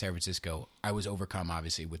moving to San Francisco, I was overcome,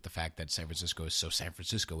 obviously, with the fact that San Francisco is so San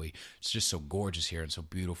Francisco-y. It's just so gorgeous here and so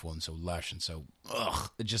beautiful and so lush and so,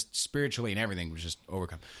 just spiritually and everything was just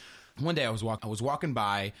overcome. One day I was walking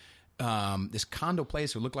by this condo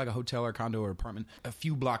place, it looked like a hotel or condo or apartment, a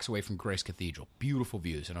few blocks away from Grace Cathedral. Beautiful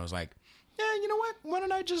views. And I was like, yeah, you know what? Why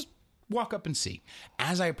don't I just walk up and see?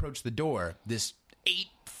 As I approached the door, this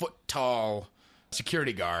 8-foot-tall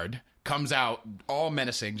security guard comes out all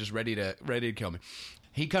menacing, just ready to kill me.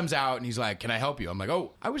 He comes out and he's like, "Can I help you?" I'm like,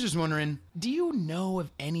 "Oh, I was just wondering, do you know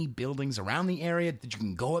of any buildings around the area that you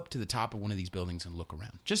can go up to the top of one of these buildings and look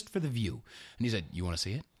around just for the view?" And he said, "You want to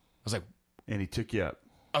see it?" I was like, And he took you up.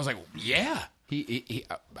 "Yeah." He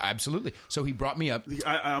absolutely. So he brought me up.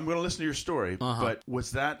 I'm going to listen to your story, but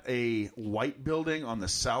was that a white building on the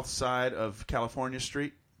south side of California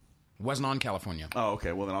Street? Wasn't on California. Oh,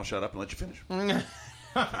 okay. Well, then I'll shut up and let you finish.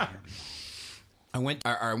 I went.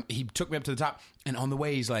 He took me up to the top, and on the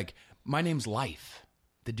way, he's like, "My name's Life."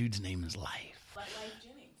 The dude's name is Life. Like Life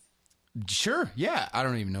Jennings. Sure. Yeah. I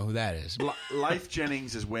don't even know who that is. Life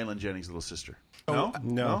Jennings is Waylon Jennings' little sister. No.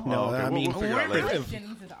 Oh, okay. I mean, we'll figure it out later. Life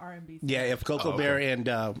Jennings is R&B. Yeah, if Coco Bear and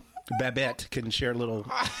Babette can share a little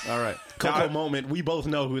All right. Coco moment, we both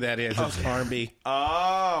know who that is. It's R&B.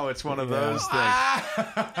 Oh, it's one of those things.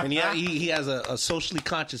 And he has a socially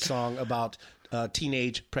conscious song about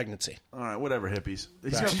teenage pregnancy. All right, whatever, hippies.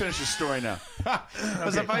 He's going to finish his story now.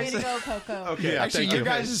 Way to go, Coco. Okay. Yeah, Actually, thank your you.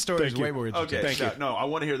 guys' story is Thank you. way more interesting. Okay. Thank you. No, I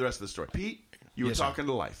want to hear the rest of the story. Pete, you were Yes, sir. talking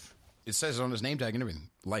to Life. It says on his name tag and everything,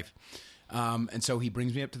 Life. And so he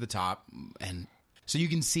brings me up to the top, and so you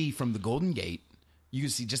can see from the Golden Gate, you can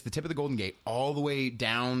see just the tip of the Golden Gate all the way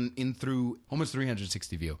down in through almost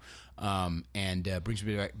 360 view, and brings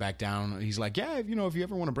me back down. He's like, "Yeah, if you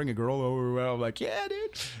ever want to bring a girl over," well, I'm like, "Yeah,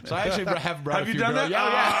 dude." So I actually have brought Have a you few done girls. that? Yeah,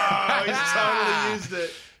 yeah. Oh, he's totally used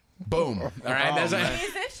it. Boom. All right, that's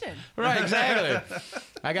Musician. right. Exactly.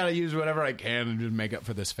 I got to use whatever I can and just make up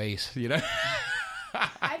for this face,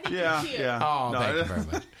 I think Yeah, you're cute. yeah. Oh, No, thank you very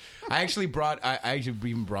much. I actually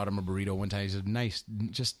even brought him a burrito one time. He's a nice,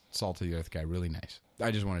 just salt of the earth guy, really nice.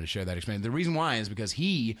 I just wanted to share that experience. The reason why is because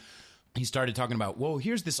he started talking about, well,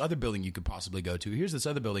 here's this other building you could possibly go to. Here's this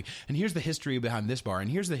other building, and here's the history behind this bar, and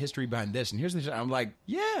here's the history behind this, and here's the. I'm like,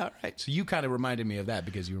 yeah, all right. So you kind of reminded me of that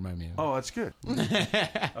because you remind me of. Oh, that's good.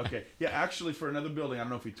 Okay. Yeah, actually, for another building, I don't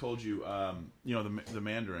know if he told you, the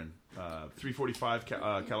Mandarin, 345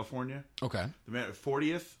 California. Okay. The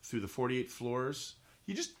 40th through the 48 floors.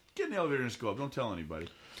 You just get in the elevator and just go up. Don't tell anybody.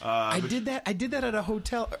 I did that at a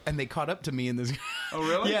hotel, and they caught up to me in this. Oh,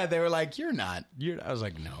 really? Yeah, they were like, "You're not." I was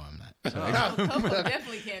like, "No, I'm not." So Coco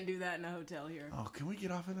definitely can't do that in a hotel here. Oh, can we get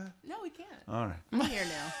off of that? No, we can't. All right. I'm here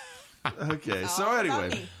now. Okay. So all about anyway,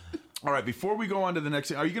 me. all right. Before we go on to the next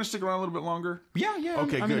thing, are you going to stick around a little bit longer? yeah.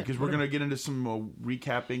 Okay, I'm good. in it. Because we're going to get into some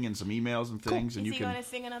recapping and some emails and things, and Is you he can. going to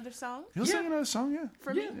sing another song? He'll sing another song, yeah.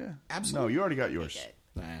 For me? Yeah, Absolutely. No, you already got yours.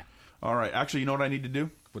 Good. Nah. All right. Actually, you know what I need to do?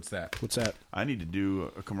 What's that? What's that? I need to do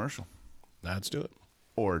a commercial Let's do it.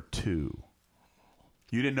 or two.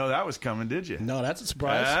 You didn't know that was coming, did you? No, that's a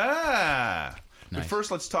surprise. Ah. But Nice.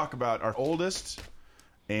 first, let's talk about our oldest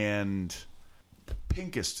and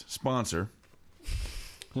pinkest sponsor,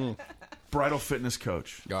 Bridal Fitness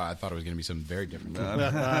Coach. Oh, I thought it was going to be something very different.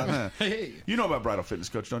 You know about Bridal Fitness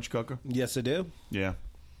Coach, don't you, Coco? Yes, I do. Yeah.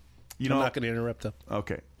 You I'm know. not going to interrupt though.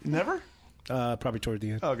 Okay. Never? Probably toward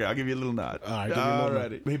the end. Okay, I'll give you a little nod. All right, give me a little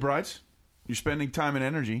nod. Alrighty. Hey, brides, you're spending time and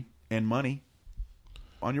energy and money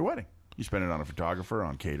on your wedding. You spend it on a photographer,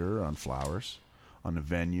 on caterer, on flowers, on the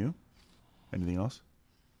venue. Anything else?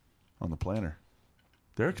 On the planner.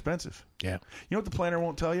 They're expensive. Yeah. You know what the planner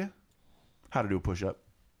won't tell you? How to do a push-up.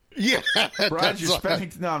 Yeah. Brides, you're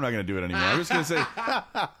spending... No, I'm not going to do it anymore. I'm just going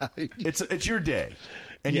to say it's your day,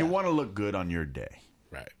 and you Yeah. want to look good on your day.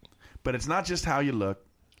 Right. But it's not just how you look,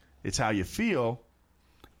 it's how you feel,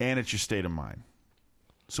 and it's your state of mind.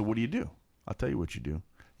 So what do? I'll tell you what you do.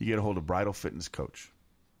 You get a hold of Bridal Fitness Coach.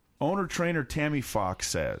 Owner-trainer Tammy Fox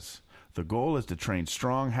says, the goal is to train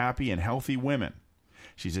strong, happy, and healthy women.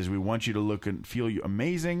 She says, we want you to look and feel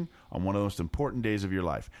amazing on one of the most important days of your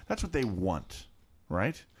life. That's what they want,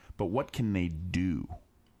 right? But what can they do?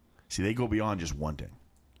 See, they go beyond just wanting.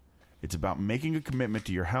 It's about making a commitment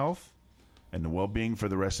to your health and the well-being for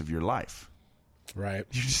the rest of your life. Right.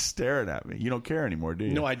 You're just staring at me. You don't care anymore, do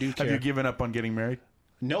you? No, I do Have care. you given up on getting married?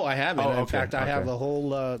 No, I haven't. Oh, In okay, fact, I have okay. a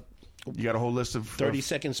whole You got a whole list of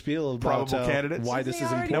 30-second spiel about probable candidates? why Isn't this he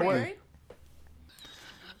is already important. married?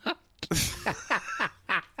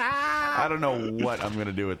 I don't know what I'm going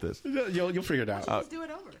to do with this. You'll figure it out. Let's do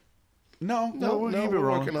it over. No, we'll keep it we're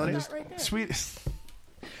rolling. working on it. Not right there. Sweet.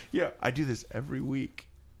 Yeah, I do this every week.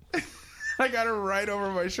 I got it right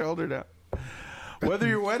over my shoulder now. Whether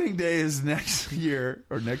your wedding day is next year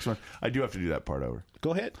or next month, I do have to do that part over.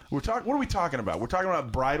 Go ahead. What are we talking about? We're talking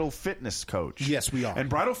about Bridal Fitness Coach. Yes, we are. And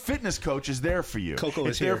Bridal Fitness Coach is there for you. Coco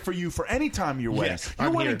it's is there here. for you for any time your wedding. Yes, Your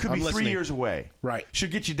I'm wedding here. could I'm be 3 listening. years away. Right. Should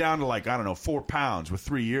get you down to 4 pounds with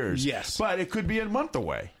 3 years. Yes. But it could be a month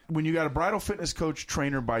away. When you got a Bridal Fitness Coach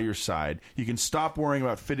trainer by your side, you can stop worrying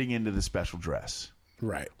about fitting into the special dress.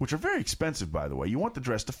 Right. Which are very expensive, by the way. You want the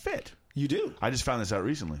dress to fit. You do. I just found this out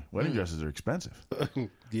recently. Wedding dresses are expensive.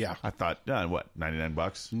 Yeah. I thought, what,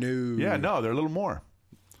 $99? No. Yeah, no, they're a little more.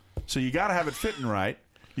 So you got to have it fitting right.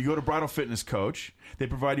 You go to Bridal Fitness Coach. They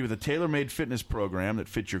provide you with a tailor-made fitness program that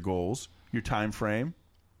fits your goals, your time frame.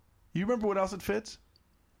 You remember what else it fits?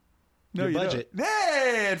 No, Your you budget. don't.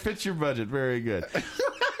 Hey, it fits your budget. Very good.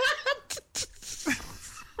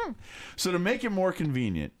 So to make it more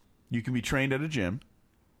convenient, you can be trained at a gym.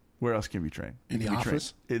 Where else can you be trained? You In the can be trained-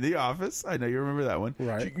 office? In the office. I know you remember that one.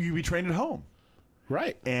 Right. You can be trained at home.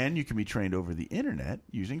 Right. And you can be trained over the internet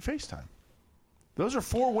using FaceTime. Those are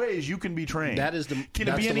 4 ways you can be trained. That is the- Can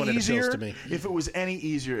that's it be the any one that appeals easier? to me. If it was any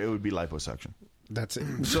easier, it would be liposuction. That's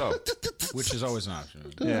it. So, Which is always an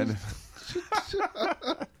option. yeah.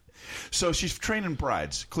 So she's training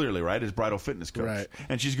brides, clearly, right? As bridal fitness coach. Right.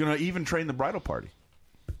 And she's going to even train the bridal party.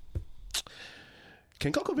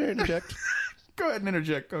 Can Coco Bear interject? Go ahead and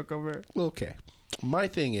interject, Coco Bear. Okay. My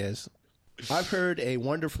thing is, I've heard a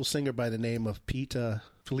wonderful singer by the name of Pete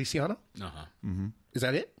Feliciano. Uh-huh. Is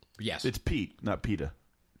that it? Yes. It's Pete, not PETA.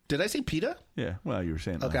 Did I say PETA? Yeah, well, you were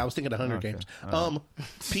saying Okay, that. I was thinking of Hunger Okay. Games.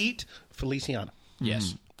 Pete Feliciano.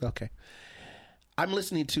 yes. Okay. I'm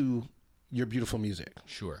listening to your beautiful music.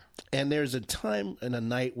 Sure. And there's a time and a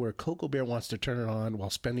night where Coco Bear wants to turn it on while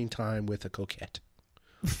spending time with a coquette.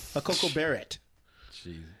 A Coco Barrett.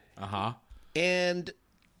 Jeez. Uh-huh. And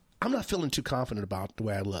I'm not feeling too confident about the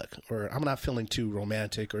way I look, or I'm not feeling too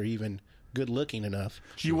romantic or even good looking enough.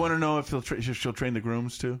 You want to know if she'll train the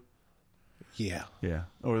grooms too? Yeah. Yeah.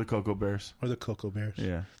 Or the Cocoa Bears. Or the Cocoa Bears.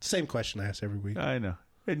 Yeah. Same question I ask every week. I know.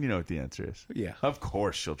 And you know what the answer is. Yeah. Of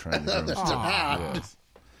course she'll try and groom. Yes.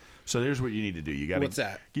 So here's what you need to do. You got What's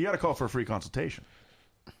that? You got to call for a free consultation.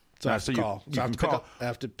 So I have to call. You can call. I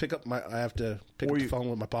have to pick up the phone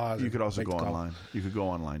with my paws. You could also make go the call. online. You could go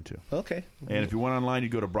online too. Okay. And if you went online, you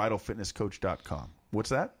go to bridalfitnesscoach.com.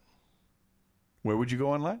 What's that? Where would you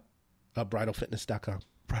go online? Bridalfitness.com.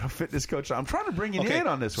 Bridal Fitness Coach. I'm trying to bring you in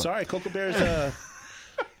on this one. Sorry, Cocoa Bear's.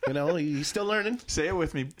 He's still learning. Say it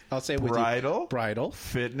with me. I'll say it with you. Bridal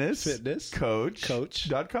Fitness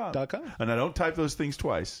Coach.com. And I don't type those things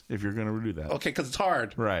twice if you're going to do that. Okay, because it's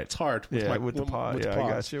hard. Right. It's hard. With the paw. with Yeah, the I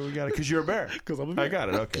paws. got you. We got it. Because you're a bear. Because I'm a bear. I got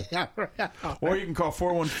it. Okay. Or you can call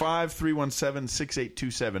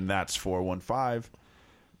 415-317-6827. That's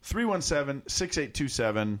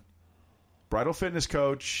 415-317-6827. Bridal Fitness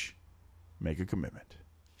Coach. Make a commitment.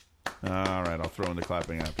 All right. I'll throw in the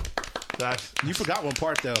clapping app. You forgot one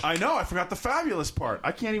part, though. I know. I forgot the fabulous part.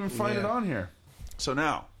 I can't even find it Yeah. on here. So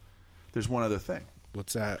now, there's one other thing.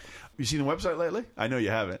 What's that? You seen the website lately? I know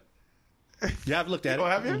you haven't. Yeah, I've looked at it. Oh,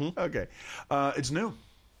 have you? Mhm. Okay. It's new.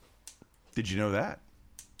 Did you know that?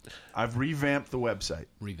 I've revamped the website.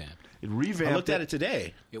 Revamped. It revamped. I looked at it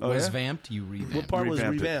today. It Oh, was yeah? vamped. You revamped. What part was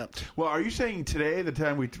Revamped it. revamped? Well, are you saying today, the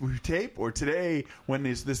time we tape, or today when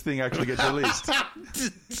this thing actually gets released?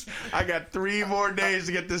 I got 3 more days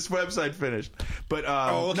to get this website finished. But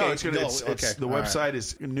okay. no, it's gonna. Go. It's, Okay. the All website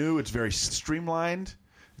is new. It's very streamlined.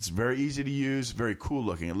 It's very easy to use. Very cool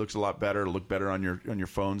looking. It looks a lot better. It'll look better on your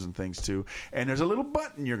phones and things too. And there's a little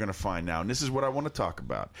button you're going to find now, and this is what I want to talk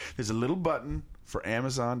about. There's a little button for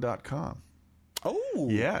Amazon.com. Oh,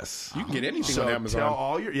 Yes, you can get anything so on Amazon. Tell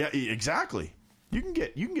all your exactly. You can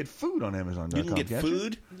get food on Amazon.com. You can get can't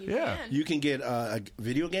food. Yeah. You can get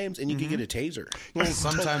video games, and you can get a taser.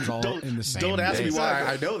 Sometimes all in the same Don't ask day. me why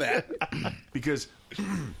I know that. Because,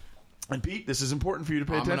 and Pete, this is important for you to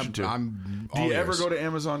pay attention to. I'm Do you all ever ears. go to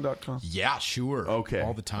Amazon.com? Yeah, sure. Okay.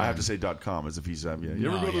 All the time. I have to say .com as if he's You ever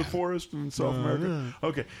go to the yeah. forest in South America?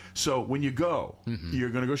 Okay. So when you go, you're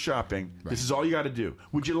going to go shopping. Right. This is all you got to do.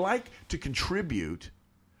 Would you like to contribute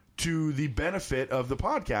to the benefit of the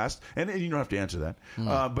podcast? And you don't have to answer that.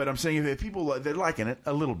 But I'm saying if people, they're liking it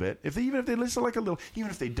a little bit, even if they listen like a little,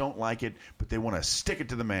 even if they don't like it, but they want to stick it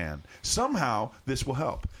to the man, somehow this will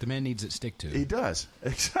help. The man needs it stick to. He does.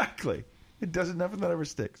 Exactly. It doesn't. Nothing that ever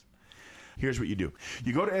sticks. Here's what you do.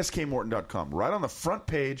 You go to skmorton.com. Right on the front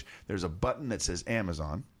page, there's a button that says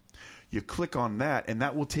Amazon. You click on that, and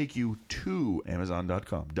that will take you to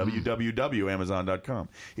Amazon.com. www.amazon.com.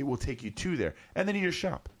 It will take you to there. And then you just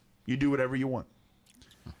shop. You do whatever you want.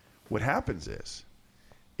 What happens is,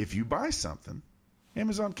 if you buy something,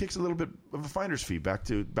 Amazon kicks a little bit of a finder's fee back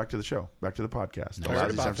to the show, back to the podcast. I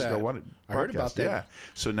heard about that. I heard about that. Yeah.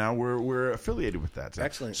 So now we're affiliated with that.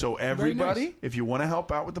 Excellent. So everybody, nice. if you want to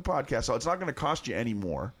help out with the podcast, so it's not going to cost you any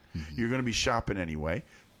more. You're going to be shopping anyway.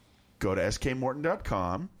 Go to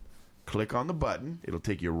skmorton.com. Click on the button. It'll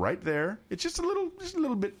take you right there. It's just a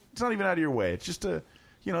little bit. It's not even out of your way. It's just it's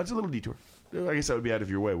a little detour. I guess that would be out of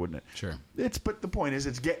your way, wouldn't it? Sure. But the point is,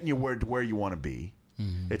 it's getting you where you want to be.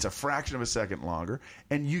 It's a fraction of a second longer,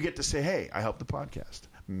 and you get to say, "Hey, I helped the podcast."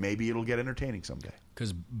 Maybe it'll get entertaining someday.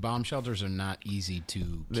 Because bomb shelters are not easy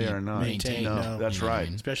to They are not. maintain. No, that's You know what I right.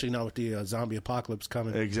 mean? Especially now with the zombie apocalypse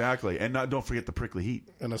coming. Exactly, and don't forget the prickly heat.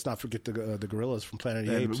 And let's not forget the gorillas from Planet of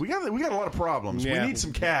the And Apes. we got a lot of problems. Yeah. We need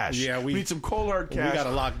some cash. Yeah, we need some cold hard cash. We got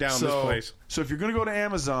to lock down this place. So if you're going to go to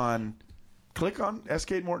Amazon, click on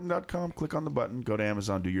skmorton.com, click on the button, go to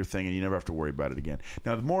Amazon, do your thing, and you never have to worry about it again.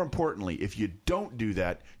 Now, more importantly, if you don't do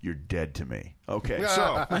that, you're dead to me. Okay,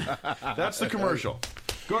 so that's the commercial.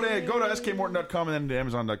 Go to skmorton.com and then the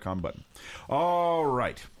Amazon.com button. All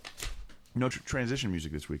right. No transition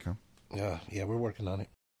music this week, huh? Yeah, we're working on it.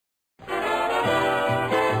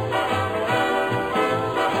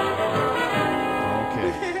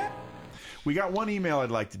 Okay. We got one email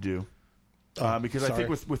I'd like to do because I sorry.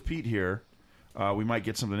 think with Pete here, we might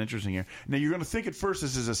get something interesting here. Now, you're going to think at first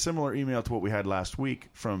this is a similar email to what we had last week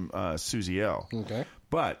from Susie L. Okay.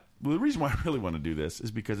 But the reason why I really want to do this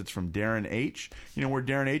is because it's from Darren H. You know where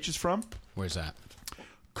Darren H. is from? Where's that?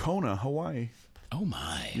 Kona, Hawaii. Oh,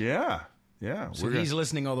 my. Yeah. So he's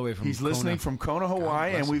listening all the way from He's Kona. listening from Kona, Hawaii,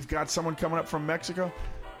 bless and him. we've got someone coming up from Mexico.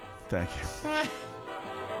 Thank you.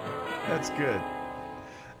 That's good.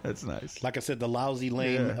 That's nice. Like I said, the lousy,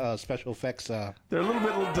 lame special effects They're a little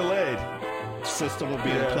bit delayed. system will be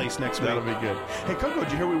in place next week. That'll be good. Hey, Coco,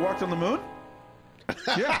 did you hear we walked on the moon?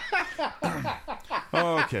 Yeah.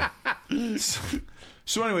 Okay.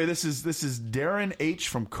 So anyway, this is Darren H.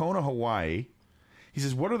 from Kona, Hawaii. He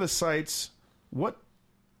says, "What are the sites? What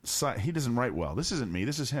He doesn't write well. This isn't me.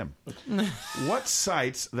 This is him. What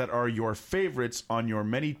sites that are your favorites on your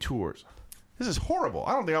many tours? This is horrible.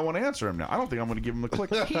 I don't think I want to answer him now. I don't think I'm going to give him a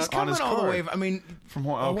click. He's on coming his all the card. way. I mean, From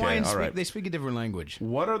Hawaiians, all right. they speak a different language.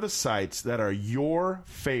 What are the sites that are your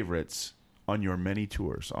favorites on your many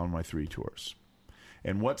tours, on my 3 tours?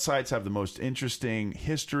 And what sites have the most interesting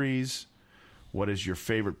histories? What is your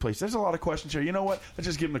favorite place? There's a lot of questions here. You know what? Let's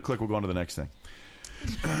just give him a click. We'll go on to the next thing.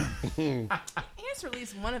 Answer at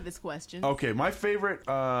least one of his questions. Okay, my favorite,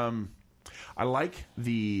 I like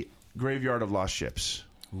the Graveyard of Lost Ships.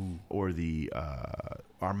 Or the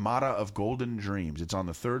Armada of Golden Dreams. It's on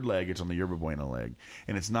the 3rd leg. It's on the Yerba Buena leg.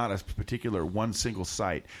 And it's not a particular one single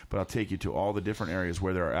site, but I'll take you to all the different areas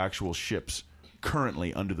where there are actual ships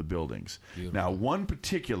currently under the buildings. Beautiful. Now, one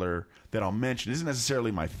particular that I'll mention isn't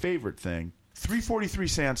necessarily my favorite thing. 343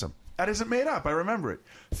 Sansom. That isn't made up. I remember it.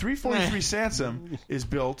 343 Sansom is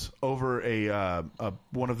built over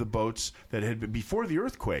one of the boats that had been before the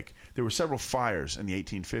earthquake. There were several fires in the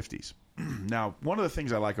 1850s. Now, one of the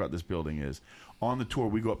things I like about this building is on the tour,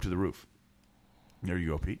 we go up to the roof. There you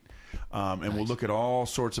go, Pete. And we'll look at all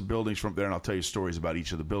sorts of buildings from there, and I'll tell you stories about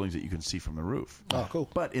each of the buildings that you can see from the roof. Oh, cool.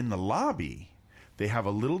 But in the lobby, they have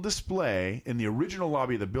a little display in the original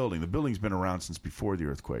lobby of the building. The building's been around since before the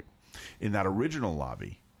earthquake. In that original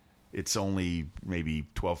lobby, it's only maybe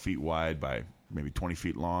 12 feet wide by maybe 20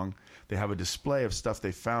 feet long. They have a display of stuff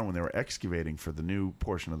they found when they were excavating for the new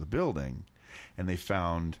portion of the building, and they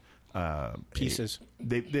found pieces.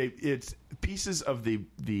 It's pieces of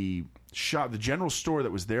the shop, the general store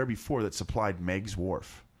that was there before that supplied Meg's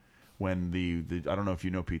Wharf. When the I don't know if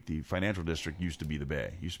you know, Pete, the financial district used to be the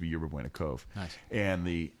Bay, used to be Yerba Buena Cove, nice. And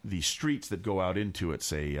the streets that go out into it,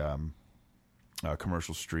 say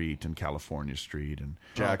Commercial Street and California Street and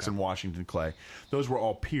Jackson, Washington, Clay. Those were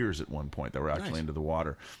all piers at one point that were actually into the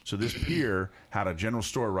water. So this pier had a general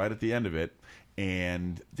store right at the end of it,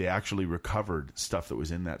 and they actually recovered stuff that was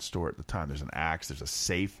in that store at the time. There's an axe, there's a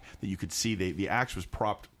safe that you could see. The axe was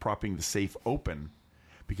propping the safe open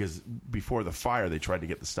because before the fire they tried to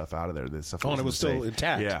get the stuff out of there. The stuff and it was still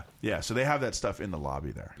intact. Yeah. So they have that stuff in the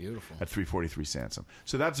lobby there. Beautiful. At 343 Sansom.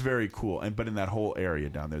 So that's very cool. But in that whole area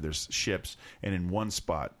down there, there's ships, and in one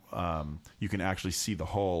spot, you can actually see the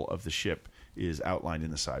hull of the ship is outlined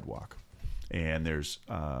in the sidewalk, and there's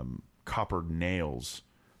copper nails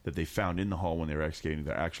that they found in the hull when they were excavating.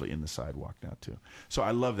 They're actually in the sidewalk now too. So I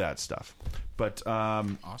love that stuff. But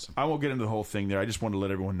awesome. I won't get into the whole thing there. I just wanted to let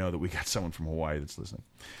everyone know that we got someone from Hawaii that's listening.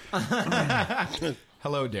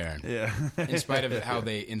 Hello, Darren. Yeah. In spite of how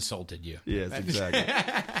they insulted you. Yes, exactly.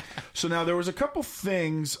 So now there was a couple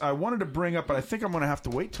things I wanted to bring up, but I think I'm going to have to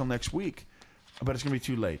wait till next week. But it's going to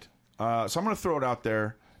be too late. So I'm going to throw it out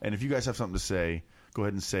there, and if you guys have something to say, go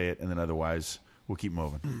ahead and say it, and then otherwise we'll keep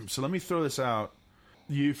moving. So let me throw this out.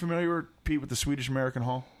 You familiar, Pete, with the Swedish American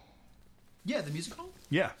Hall? Yeah, the music hall?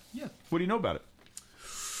 Yeah. Yeah. What do you know about it?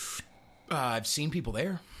 I've seen people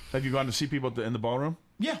there. Have you gone to see people in the ballroom?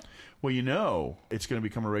 Yeah. Well, you know, it's going to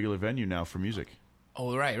become a regular venue now for music.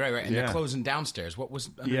 Oh, right. And Yeah. they're closing downstairs. What was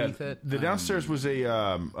underneath it? The downstairs was a...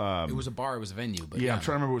 it was a bar. It was a venue. But I'm trying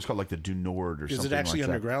to remember what it's called, like the Du Nord or something. Is it actually like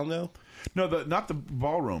that. underground though? No, not the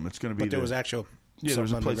ballroom. It's going to be. But there was actual. Yeah, there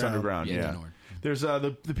was a something place underground. Yeah, Yeah. Du Nord. There's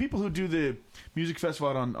the people who do the music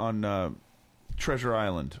festival out on Treasure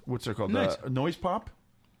Island. What's it called? Nice. Noise Pop.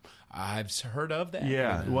 I've heard of that.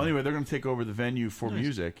 Yeah. Well, anyway, they're going to take over the venue for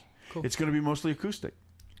music. Cool. It's going to be mostly acoustic.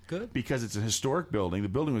 Good. Because it's a historic building. The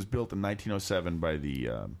building was built in 1907 by the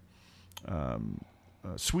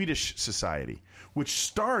Swedish Society, which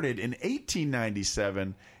started in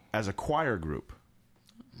 1897 as a choir group.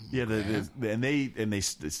 Yeah, and they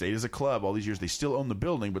stayed as a club all these years. They still own the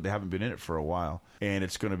building, but they haven't been in it for a while. And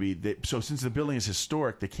it's going to be so since the building is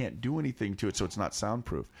historic, they can't do anything to it, so it's not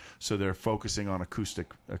soundproof. So they're focusing on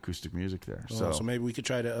acoustic music there. So maybe we could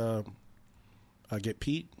try to get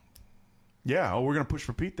Pete. Yeah, we're going to push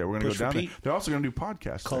for Pete there. We're going to go down there. Pete. They're also going to do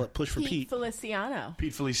podcasts. Call it Push for Pete Pete. Feliciano.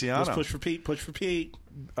 Pete Feliciano. Let's push for Pete. Push for Pete.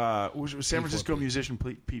 San Francisco musician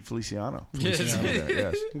Pete Feliciano.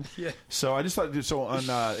 Yes. Yeah. So I just thought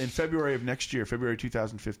on in February of next year, February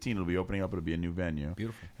 2015, it'll be opening up. It'll be a new venue.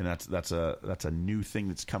 Beautiful. And that's a new thing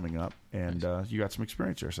that's coming up. And you got some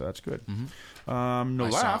experience there, so that's good. Mm-hmm. No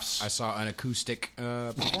laughs. I saw an acoustic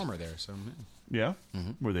performer there. So Yeah.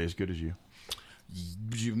 Were they as good as you?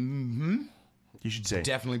 mm-hmm. You should say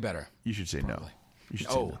Definitely better. You should say Probably. no. You should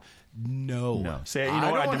say Oh, no. no. Say you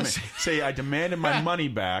know what? I demanded my money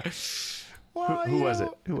back. Well, Who you was know,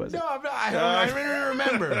 it? Who was it? No, I don't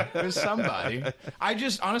remember. It was somebody. I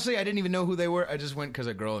just honestly, I didn't even know who they were. I just went because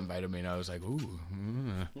a girl invited me, and I was like, "Ooh,"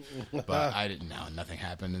 but I didn't. No, nothing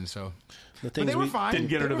happened, and so The but things they were we fine. didn't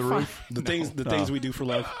get her They to the were roof? fine. the things we do for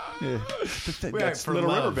love. That's For Little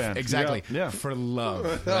love. River Band. Exactly. Yeah. For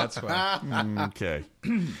love. That's why. Okay.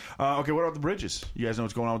 Okay, what about the bridges? You guys know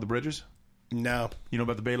what's going on with the bridges? No. You know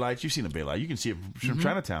about the Bay Lights? You've seen the Bay Light. You can see it from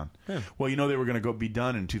Chinatown. Well, you know they were going to be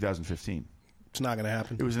done in 2015. It's not going to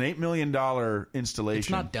happen. It was an $8 million installation. It's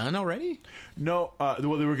not done already? No, well,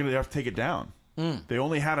 they were going to have to take it down. They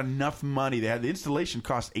only had enough money. They had the installation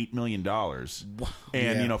cost $8 million, and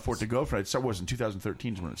Yeah. for it to go for it was in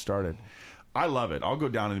 2013 is when it started. I love it. I'll go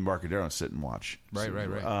down in Embarcadero and sit and watch. Right.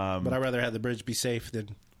 But I'd rather have the bridge be safe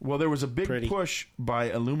than. Well, there was a big Pretty. push by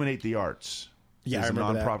Illuminate the Arts. Yeah, It's I a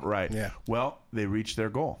remember that. nonprofit, right? Yeah. Well, they reached their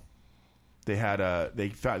goal. They had they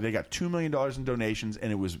got $2 million in donations,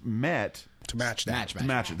 and it was met To match that. Match. to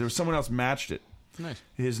match it. There was someone else matched it. Nice.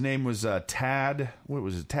 His name was Tad. What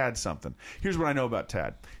was it? Tad something. Here's what I know about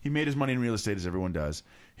Tad. He made his money in real estate, as everyone does.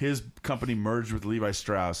 His company merged with Levi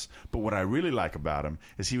Strauss. But what I really like about him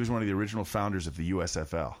is he was one of the original founders of the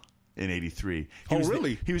USFL in '83.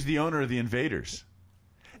 Really? He was the owner of the Invaders.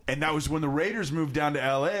 And that was when the Raiders moved down to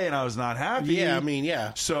L.A., and I was not happy. Yeah, I mean,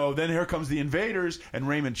 yeah. So then here comes the Invaders, and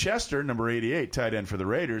Raymond Chester, number 88, tight end for the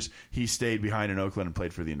Raiders, he stayed behind in Oakland and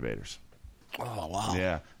played for the Invaders. Oh, wow.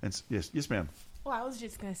 Yeah. And, yes, ma'am. Well, I was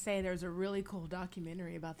just going to say there's a really cool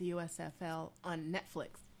documentary about the USFL on Netflix.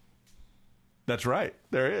 That's right.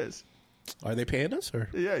 There is. Are they paying us? Or?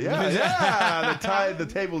 Yeah. The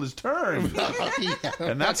table is turned.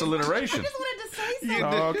 And that's alliteration. I just wanted to say something.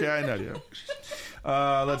 Oh, okay, I know you. Let's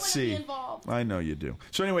wanna be see. involved. I know you do.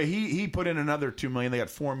 So anyway, he put in another $2 million. They got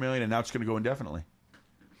 $4 million, and now it's going to go indefinitely.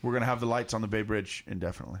 We're going to have the lights on the Bay Bridge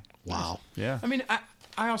indefinitely. Wow. Yeah. I mean,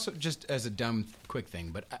 I also, just as a dumb, quick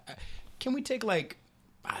thing, but can we take, like,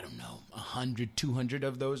 I don't know, 100, 200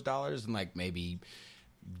 of those dollars and, like, maybe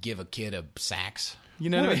give a kid a sax? You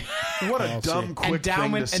know what I mean? What a dumb, quick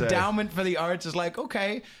thing to say. Endowment for the arts is like,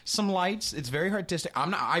 okay, some lights. It's very artistic.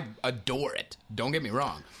 I adore it. Don't get me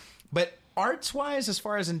wrong. But arts-wise, as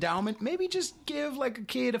far as endowment, maybe just give like a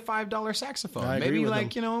kid a $5 saxophone. I agree Maybe with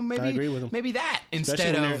like, them. maybe I agree with them. maybe that Especially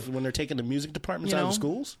instead when they're taking the music departments you out know, of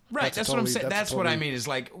schools. Right, that's what I'm saying. That's what I totally- mean. Is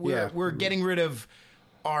like Yeah. we're getting rid of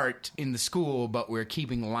art in the school, but we're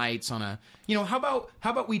keeping lights on a. How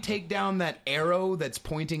about we take down that arrow that's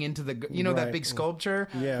pointing into the that Right. big sculpture?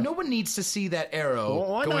 Yeah. No one needs to see that arrow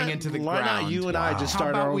Well, why going not- into the why ground. not you and I just How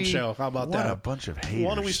start our about own we- show? How about What that? a bunch of haters.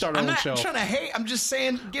 Why don't we start our I'm own not show? trying to hate. I'm just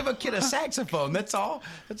saying, give a kid a saxophone. That's all.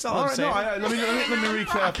 That's all All I'm right, saying. no, let me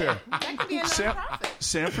recap here. That could be a nonprofit.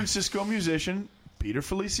 San Francisco musician Peter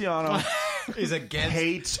Feliciano He's against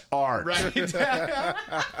hates art. right.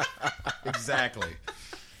 Exactly.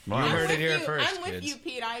 You Wow. heard it here I'm first, with kids. you,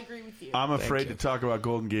 Pete. I agree with you. I'm afraid to talk about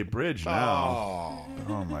Golden Gate Bridge now.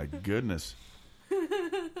 Oh my goodness.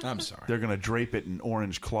 I'm sorry. They're going to drape it in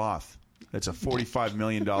orange cloth. It's a $45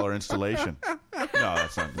 million installation. No,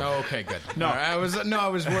 that's not. Oh, okay, good. No, I was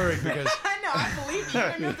worried because I know. I believe you.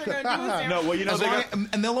 I don't know if they're going to do this. No, well, you know, they got,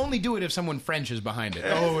 and they'll only do it if someone French is behind it.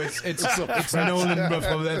 Oh, it's Nolan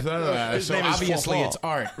from His so name is obviously Florent. it's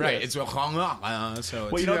art, right? It's so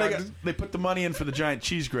well, you know, they put the money in for the giant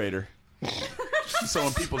cheese grater. So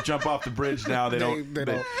when people jump off the bridge now, they don't.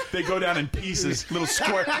 They go down in pieces, little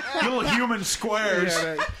human squares.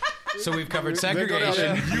 Yeah, that- so we've covered go down segregation,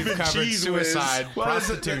 there, we've human covered cheese suicide, whiz. Well,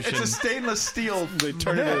 prostitution. it's a stainless steel. They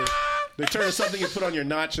turn it. They turn to something you put on your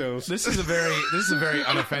nachos. This is a very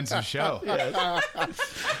unoffensive show.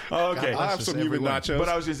 Okay, I'll have some human nachos. But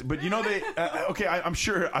I was just, but you know they. Okay, I'm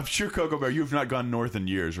sure Coco Bear, you've not gone north in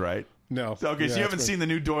years, right? No. Okay, so you haven't seen the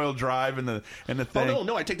new Doyle Drive and the thing. Oh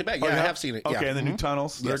no, I take it back. Yeah, Oh, you I have seen it. Okay, yeah. and the new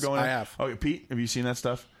tunnels Yes, they're going. I have. Okay, Pete, have you seen that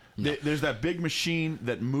stuff? There's that big machine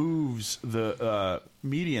that moves the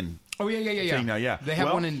median. Oh yeah. Thing now, yeah. They have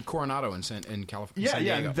Well- one in Coronado in California. Yeah, San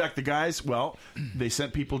yeah. Diego. In fact, the guys, they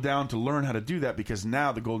sent people down to learn how to do that because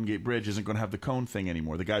now the Golden Gate Bridge isn't going to have the cone thing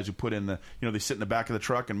anymore. The guys who put in they sit in the back of the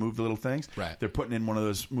truck and move the little things. Right. They're putting in one of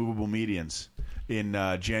those movable medians in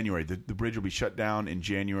January. The bridge will be shut down in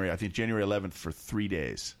January. I think January 11th for 3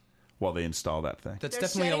 days while they install that thing. That's They're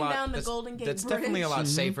definitely a shutting lot. down the that's Golden Gate that's definitely a lot Bridge.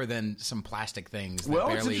 safer than some plastic things. That Well,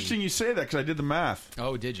 barely... it's interesting you say that because I did the math.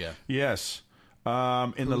 Oh, did you? Yes. Who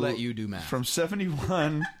let you do math? From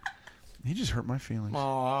 71. He just hurt my feelings.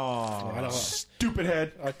 Oh, Stupid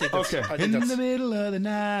head. I think that's, Okay. I think in that's, the middle of the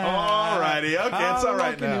night. All righty. Okay, it's all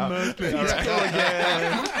right now. Let's go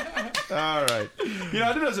again. All right. You know,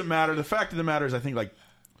 it doesn't matter. The fact of the matter is, I think, like,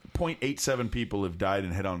 1.87 people have died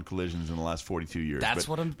in head-on collisions in the last 42 years. That's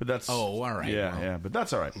what I'm... But that's... Oh, all right. Yeah, well. yeah, but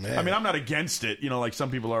that's all right. I mean, I'm not against it, like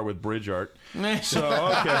some people are with bridge art. So,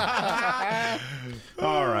 okay.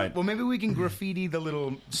 All right. Well, maybe we can graffiti the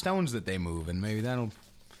little stones that they move, and maybe that'll...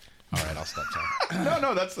 All right, I'll stop talking.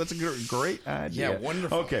 No, that's a great idea. Yeah,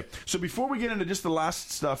 wonderful. Okay, so before we get into just the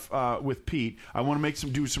last stuff with Pete, I want to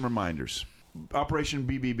do some reminders. Operation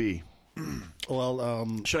BBB. Well,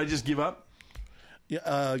 Should I just give up?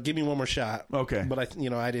 give me one more shot. Okay. But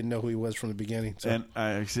I didn't know who he was from the beginning. So. And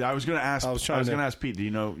I was going to ask. I was trying going to ask Pete. Do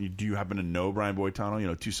you happen to know Brian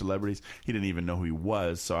Boitano? Two celebrities. He didn't even know who he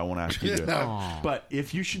was. So I want to ask you. But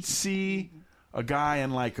if you should see a guy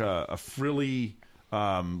in like a frilly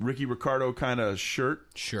Ricky Ricardo kind of shirt,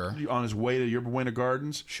 Sure. on his way to Yerba Buena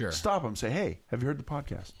Gardens, Sure. stop him. Say, hey, have you heard the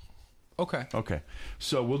podcast? Okay. Okay.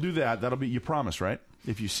 So we'll do that. That'll be, you promise, right?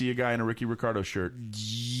 If you see a guy in a Ricky Ricardo shirt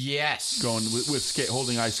Yes. going with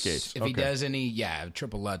holding ice skates. If he does any,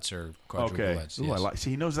 triple Lutz or quadruple Okay. Lutz. Ooh, Yes. I like. See,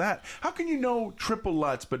 he knows that. How can you know triple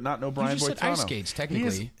Lutz but not know Brian just Boitano? said ice skates,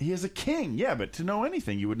 technically. He is a king. Yeah, but to know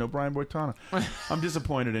anything, you would know Brian Boitano. I'm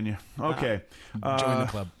disappointed in you. Okay. Join the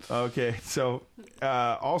club. Okay. So,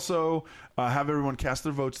 also have everyone cast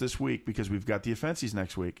their votes this week because we've got the offensives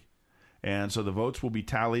next week, and so the votes will be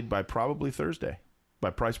tallied by probably Thursday by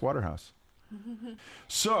Price Waterhouse.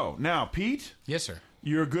 So now, Pete, Yes, sir.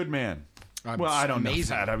 you're a good man. I'm Well, I don't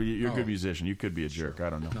amazing. know that. I mean, you're a good Oh. musician. You could be a jerk. I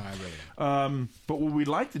don't know. No, I really don't. But what we'd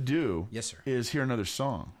like to do, Yes, sir. is hear another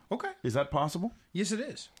song. Okay. Is that possible? Yes, it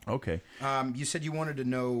is. Okay. You said you wanted to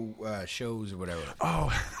know shows or whatever.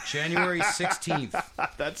 Oh, January 16th.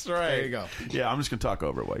 that's right. There you go. Yeah, I'm just gonna talk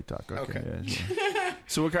over it while you talk. Okay. Okay. Yeah, sure.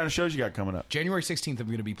 So, what kind of shows you got coming up? January 16th, I'm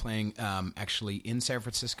going to be playing actually in San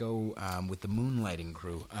Francisco with the Moonlighting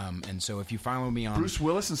Crew. And so if you follow me on... Bruce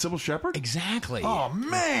Willis and Sybil Shepherd. Exactly. Oh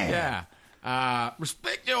man. Yeah.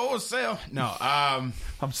 Respect yourself. No. I'm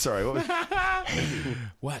sorry. What?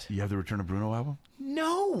 What? You have the Return of Bruno album?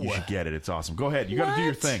 No. You should get it. It's awesome. Go ahead. You got to do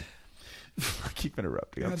your What? thing. I keep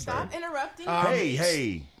interrupting. I'm sorry. Stop interrupting.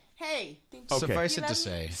 Hey. Hey. Thank Okay. Suffice it You to love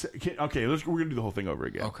say... Okay, we're going to do the whole thing over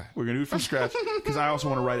again. Okay. We're going to do it from scratch because I also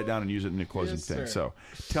want to write it down and use it in the closing thing. So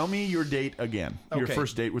tell me your date again. Your Okay.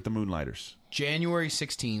 first date with the Moonlighters. January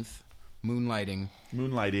 16th, Moonlighting.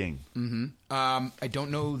 Moonlighting. I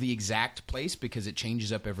don't know the exact place because it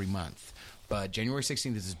changes up every month. But January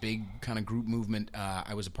 16th is this big kind of group movement.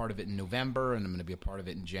 I was a part of it in November, and I'm going to be a part of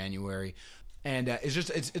it in January. And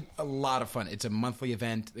it's a lot of fun. It's a monthly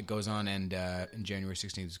event that goes on, and January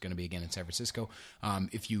 16th is going to be again in San Francisco.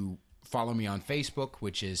 If you follow me on Facebook,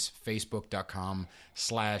 which is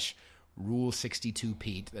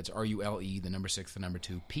facebook.com/Rule62Pete, that's RULE, the number 6, the number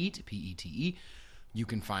 2, Pete, P-E-T-E, you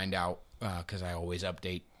can find out, because I always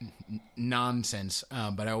update nonsense,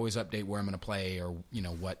 but I always update where I'm going to play or,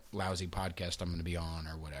 what lousy podcast I'm going to be on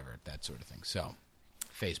or whatever, that sort of thing. So,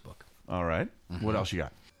 Facebook. All right. What else you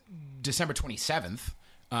got? December 27th,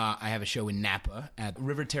 I have a show in Napa at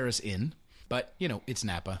River Terrace Inn, but it's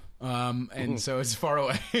Napa, and so it's far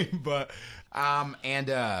away. But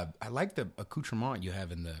I like the accoutrement you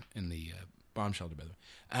have in the bomb shelter, by the way.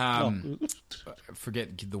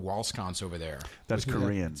 Forget the wall sconce over there. That's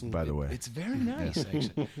Korean, by the way. It's very nice.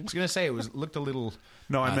 Actually, I was gonna say looked a little.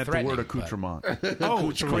 No, I meant the word threatening, accoutrement. Oh,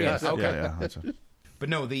 it's Korean. Okay. Yeah. That's it. But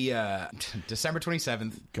no, the December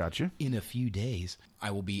 27th. Gotcha. In a few days, I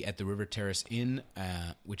will be at the River Terrace Inn,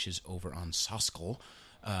 which is over on Soskel,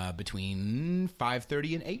 between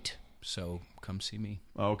 5:30 and 8. So come see me.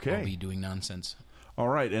 Okay. I'll be doing nonsense. All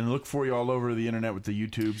right, and look for you all over the internet with the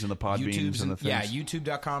YouTubes and the Podbeans and the things. Yeah,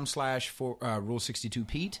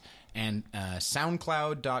 youtube.com/Rule62Pete and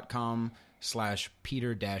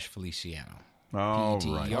soundcloud.com/Peter-Feliciano. Oh,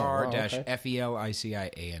 right.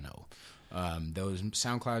 PETR-FELICIANO. Those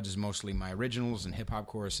SoundCloud is mostly my originals and hip-hop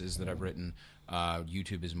choruses that I've written.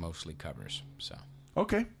 YouTube is mostly covers.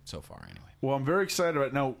 Okay. So far, anyway. Well, I'm very excited about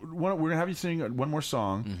it. Now, we're going to have you sing one more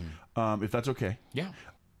song, if that's okay. Yeah.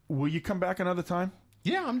 Will you come back another time?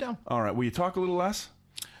 Yeah, I'm down. All right. Will you talk a little less?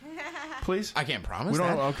 Please? I can't promise We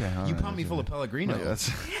don't. that. Okay. all You right. pumped me full of Pellegrino. That's,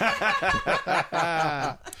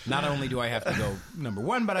 Not only do I have to go number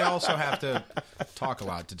one, but I also have to talk a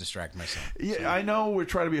lot to distract myself. yeah, I know we're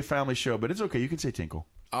trying to be a family show, but it's okay. You can say Tinkle.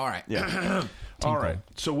 All right. Yeah. All right.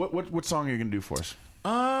 So what song are you going to do for us?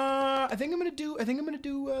 I think I'm gonna do a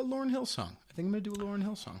Lauryn Hill song. I think I'm gonna do a Lauryn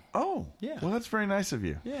Hill song. Oh. Yeah. Well, that's very nice of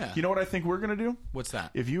you. Yeah. You know what I think we're going to do? What's that?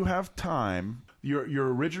 If you have time,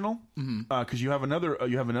 your original, because you have another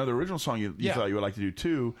original song you Yeah. thought you would like to do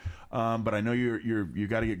too, but I know you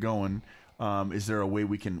got to get going. Is there a way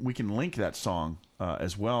we can link that song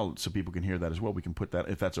as well, so people can hear that as well? We can put that,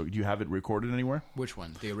 if that's okay. Do you have it recorded anywhere? Which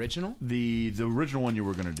one? The original? The original one you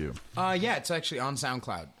were going to do. Yeah, it's actually on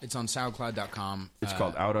SoundCloud. It's on SoundCloud.com. It's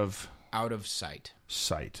called Out of Sight.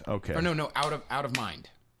 Sight. Okay. Or no, out of mind.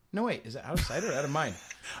 No, wait, is it out of sight or out of mind?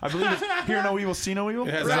 I believe it's Hear No Evil, See No Evil.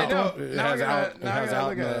 It has Right, out. no, It now I has gotta- out. now It I has gotta out.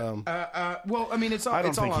 look at it. Well, I mean, it's all. I don't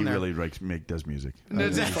it's all think on he there. really does music.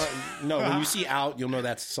 No, when you see out, you'll know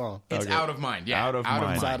that's the song. It's out of mind. Yeah, Out of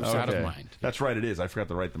mind. It's out Okay. of mind. That's right. It is. I forgot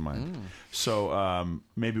to write the mind. So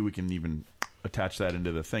maybe we can even attach that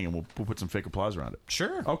into the thing, and we'll put some fake applause around it.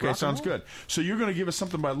 Sure. Okay, Rock and sounds roll. good. So you're going to give us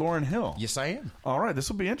something by Lauryn Hill. Yes, I am. All right, this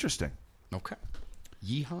will be interesting. Okay.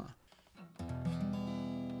 Yeehaw.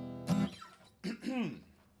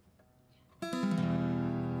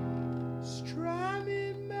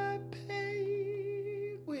 Strumming my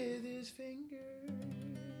pain with his fingers,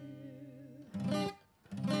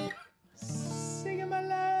 singing my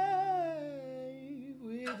life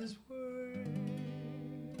with his words,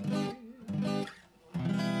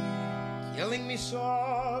 killing me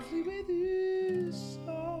softly with his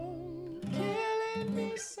song, killing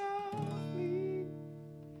me softly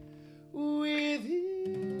with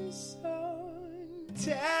his song,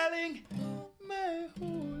 telling my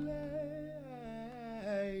whole life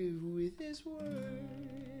with his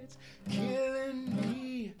words, killing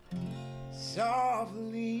me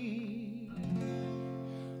softly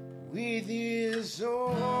with his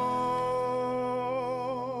song.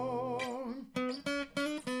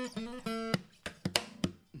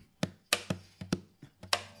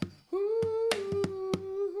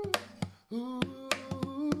 Ooh, ooh, ooh,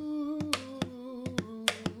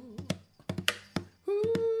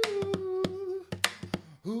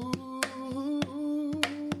 ooh.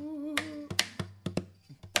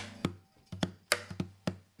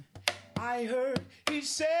 I heard he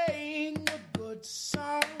sang a good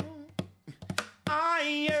song.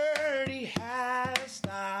 I heard he had a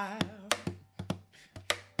style.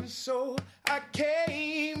 So I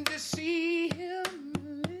came to see him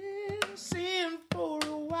listen for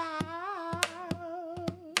a while.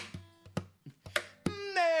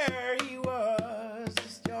 There he was,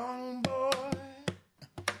 this young boy,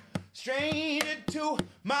 straight into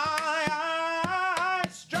my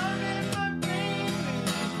eyes, strumming my brain with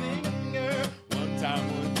his finger. One time,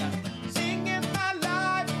 singing my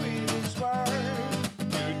life with his words.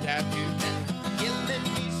 Two-tap, killing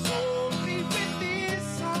me softly with this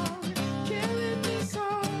song, killing me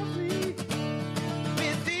softly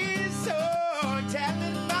with this song,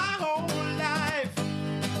 telling my whole life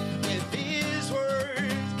with his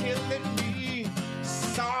words, killing me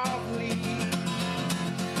softly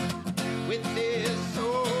with this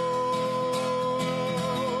song.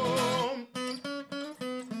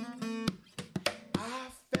 I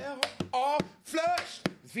felt all flushed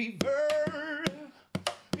with fever,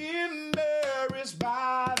 embarrassed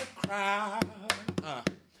by the crowd. I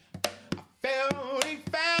felt he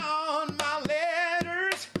found my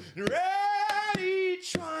letters, read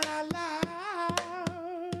each one out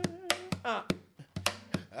loud. I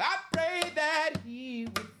prayed that he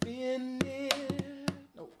would finish,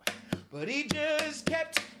 no, but he just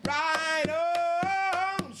kept right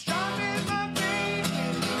on, strumming my brain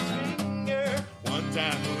with his finger. One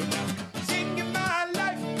time, singing my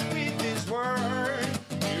life with his word.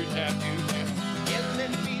 Two-tap,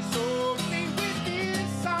 killing me softly with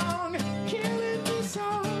this song, killing me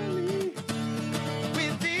softly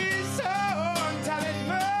with this song, telling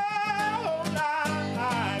my whole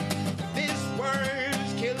life. This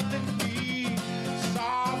word's killing me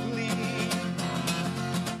softly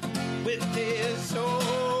with this song.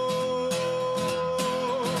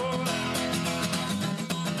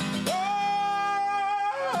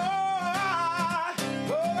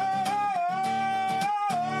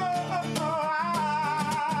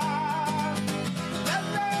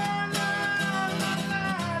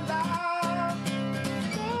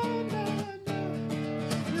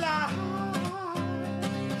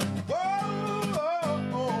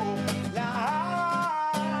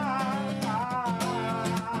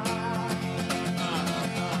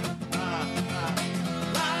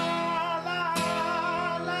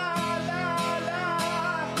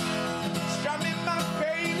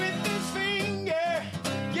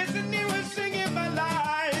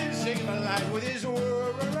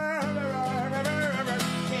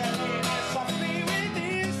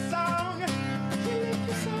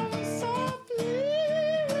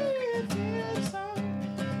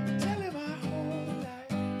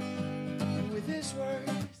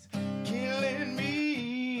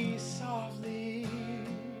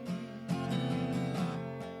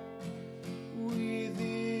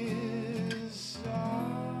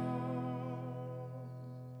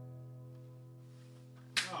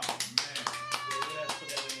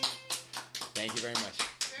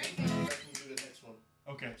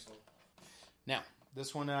 Okay. Now,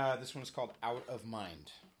 this one is called Out of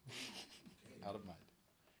Mind. Out of Mind.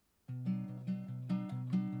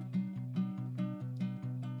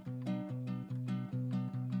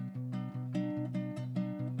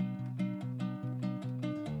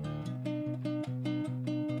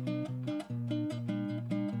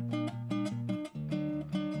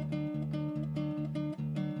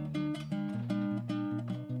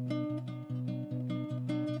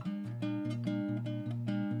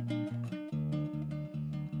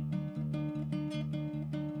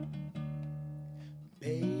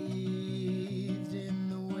 Bathed in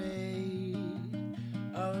the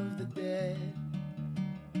weight of the dead,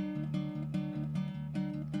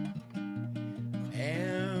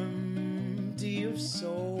 empty of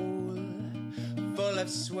soul, full of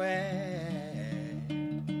sweat.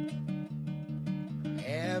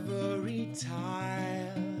 Every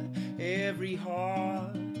tile, every hall,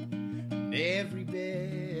 and every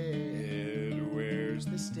bed wears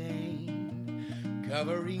the stain,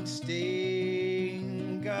 covering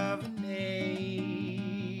sting of a naked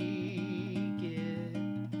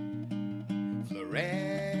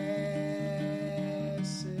fluorescent.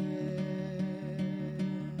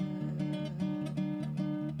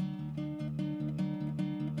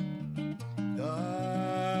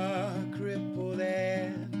 The crippled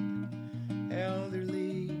and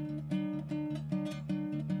elderly,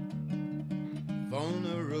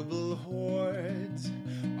 vulnerable hordes,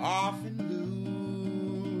 often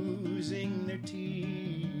losing their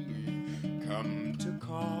teeth, come to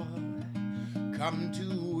call, come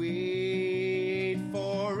to wait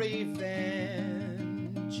for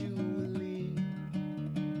eventually,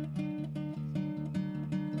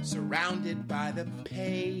 surrounded by the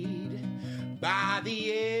paid, by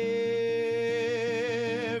the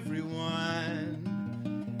everyone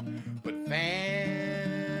but family.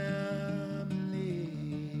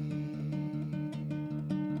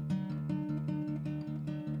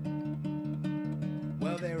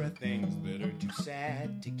 Well, there are things that are too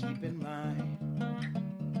sad to keep in mind.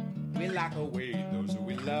 We lock away those who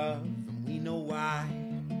we love, and we know why.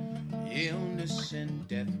 Illness and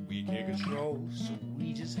death we can't control, so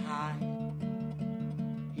we just hide.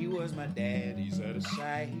 He was my dad, he's out of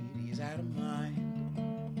sight, he's out of mind.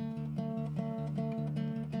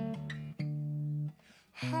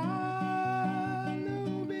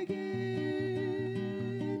 Hollow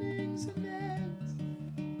beginnings and ends,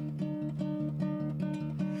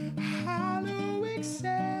 hollow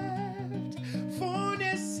except for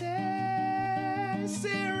necessary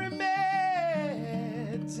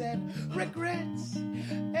meds and regrets,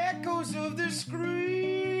 echoes of the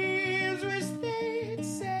screams which they'd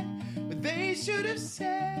said, but they should have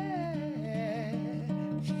said,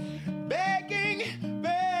 begging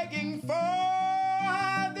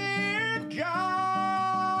for their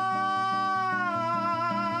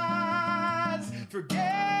God's forgiveness.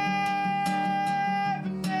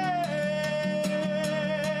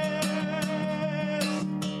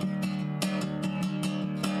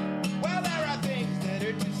 Well, there are things that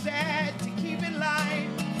are too sad to keep in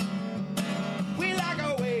line. We lock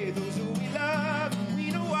away those who we love, and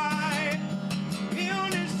we know why.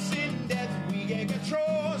 Illness and death we can't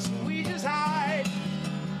control, so we just hide.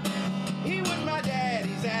 He was my dad,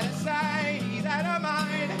 he's out of sight, he's out of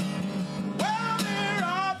mind. Well, there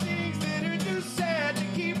are things that are too sad to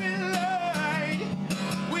keep in line.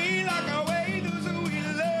 We lock away those who we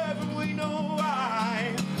love, and we know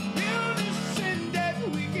why. Illness and death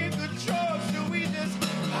we can't control, so we just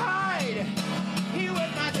hide. He was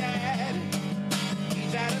my dad,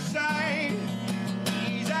 he's out of sight,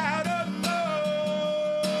 he's out of mind.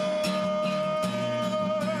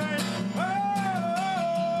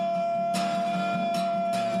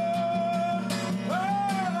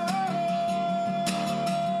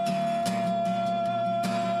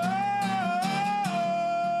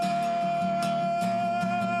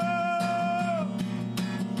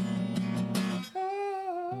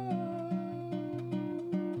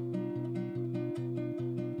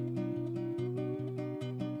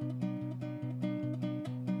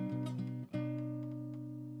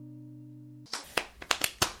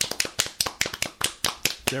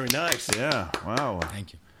 Very nice. Yeah. Wow.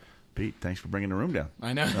 Thank you. Pete, thanks for bringing the room down.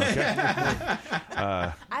 I know.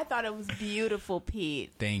 I thought it was beautiful,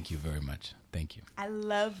 Pete. Thank you very much. Thank you. I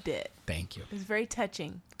loved it. Thank you. It was very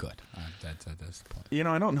touching. Good. That's the point. You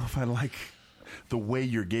know, I don't know if I like the way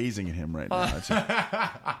you're gazing at him right now. It's-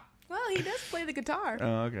 Well, he does play the guitar.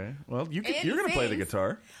 Oh, okay. Well, And you're he going to play the sings.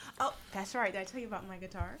 guitar. Oh, that's right. Did I tell you about my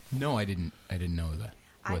guitar? No, I didn't know that.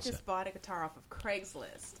 I What's just bought a guitar off of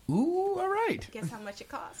Craigslist. that? Ooh, all right. Guess how much it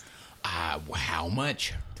cost? How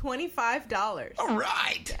much? $25. All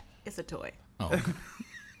right. It's a toy. Oh.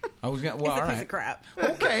 I was gonna. Well, It's a all piece right. of crap.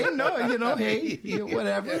 Okay, no, hey,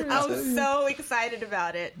 whatever. I was so excited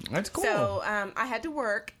about it. That's cool. So I had to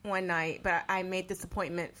work one night, but I made this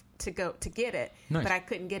appointment to go to get it, Nice. but I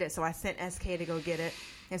couldn't get it, so I sent SK to go get it.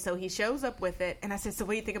 And so he shows up with it, and I said, "So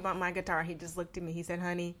what do you think about my guitar?" He just looked at me. He said,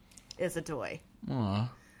 "Honey, it's a toy." Aw.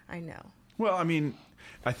 I know. Well, I mean,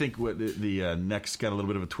 I think what the neck's got a little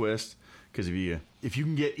bit of a twist because if you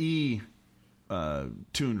can get E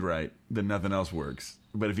tuned right, then nothing else works.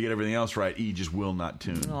 But if you get everything else right, E just will not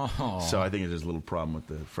tune. Oh. So I think there's a little problem with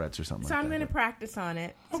the frets or something So like I'm that. going to practice on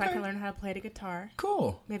it so I Okay. can learn how to play the guitar.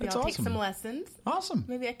 Cool. Maybe That's I'll awesome. take some lessons. Awesome.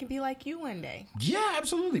 Maybe I can be like you one day. Yeah,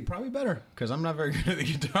 absolutely. Probably better because I'm not very good at the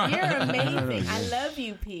guitar. You're amazing. I love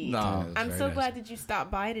you, Pete. No, it's I'm very so nice. glad that you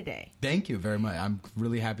stopped by today. Thank you very much. I'm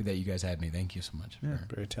really happy that you guys had me. Thank you so much. Yeah,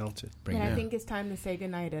 very talented. Bring And it I in. think it's time to say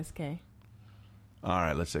goodnight, SK. All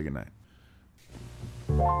right, let's say goodnight.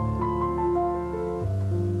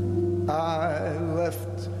 I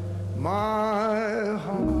left my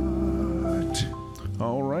heart.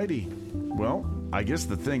 All righty. Well, I guess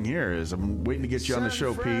the thing here is I'm waiting to get you on the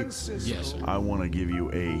show, Pete. Yes. I want to give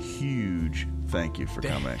you a huge thank you for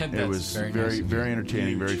coming. It That's was very very, nice of very you.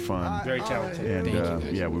 entertaining, very fun. Very talented. And Thank you,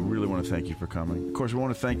 guys. yeah, we really want to thank you for coming. Of course, we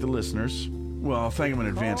want to thank the listeners. Well, I'll thank them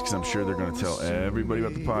in advance because I'm sure they're going to tell everybody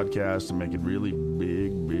about the podcast and make it really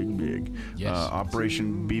big, big, big. Yes.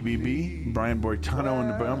 Operation BBB, Brian Boitano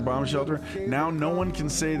and the bomb shelter. Now no one can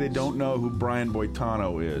say they don't know who Brian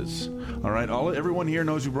Boitano is. All right, everyone here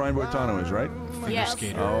knows who Brian Boitano is, right? Yes.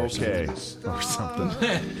 Okay, or something.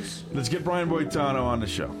 Let's get Brian Boitano on the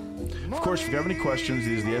show. Of course, if you have any questions,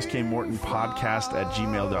 it is the SK Morton podcast at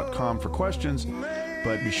gmail.com for questions,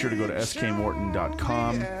 but be sure to go to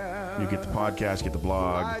skmorton.com. You get the podcast, get the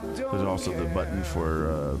blog. There's also the button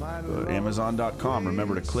for Amazon.com.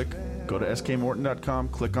 Remember to go to skmorton.com,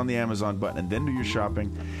 click on the Amazon button, and then do your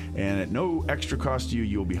shopping. And at no extra cost to you,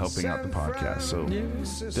 you'll be helping out the podcast. So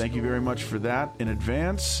thank you very much for that in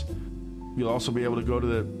advance. You'll also be able to go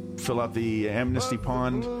to fill out the Amnesty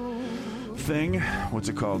Pond thing. What's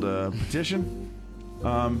it called? Petition.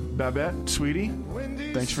 Babette, sweetie,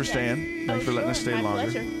 thanks for staying. Thanks for letting us stay My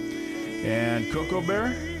longer. pleasure. And Coco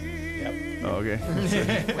Bear? Yep. Oh, okay.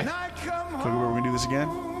 Coco Bear, we're going to do this again?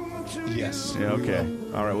 Yes. Yeah, okay.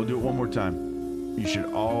 All right, we'll do it one more time. You should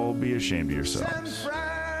all be ashamed of yourselves.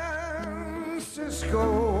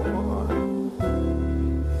 Francisco,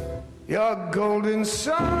 your golden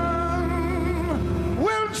sun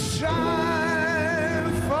will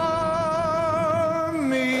shine for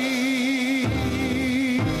me.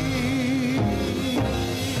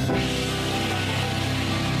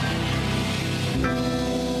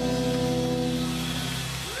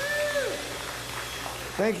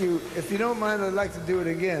 Thank you. If you don't mind, I'd like to do it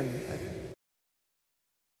again.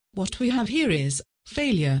 What we have here is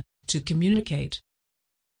failure to communicate.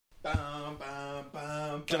 No, but I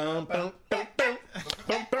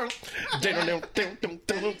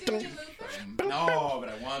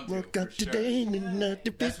want to. Woke up for sure. today in another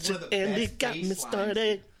That's picture one of the and best it got me bass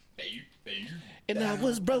started. And I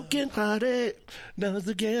was broken hearted. Now it's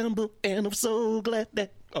a gamble and I'm so glad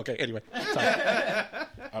that. Okay, anyway. Sorry.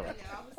 I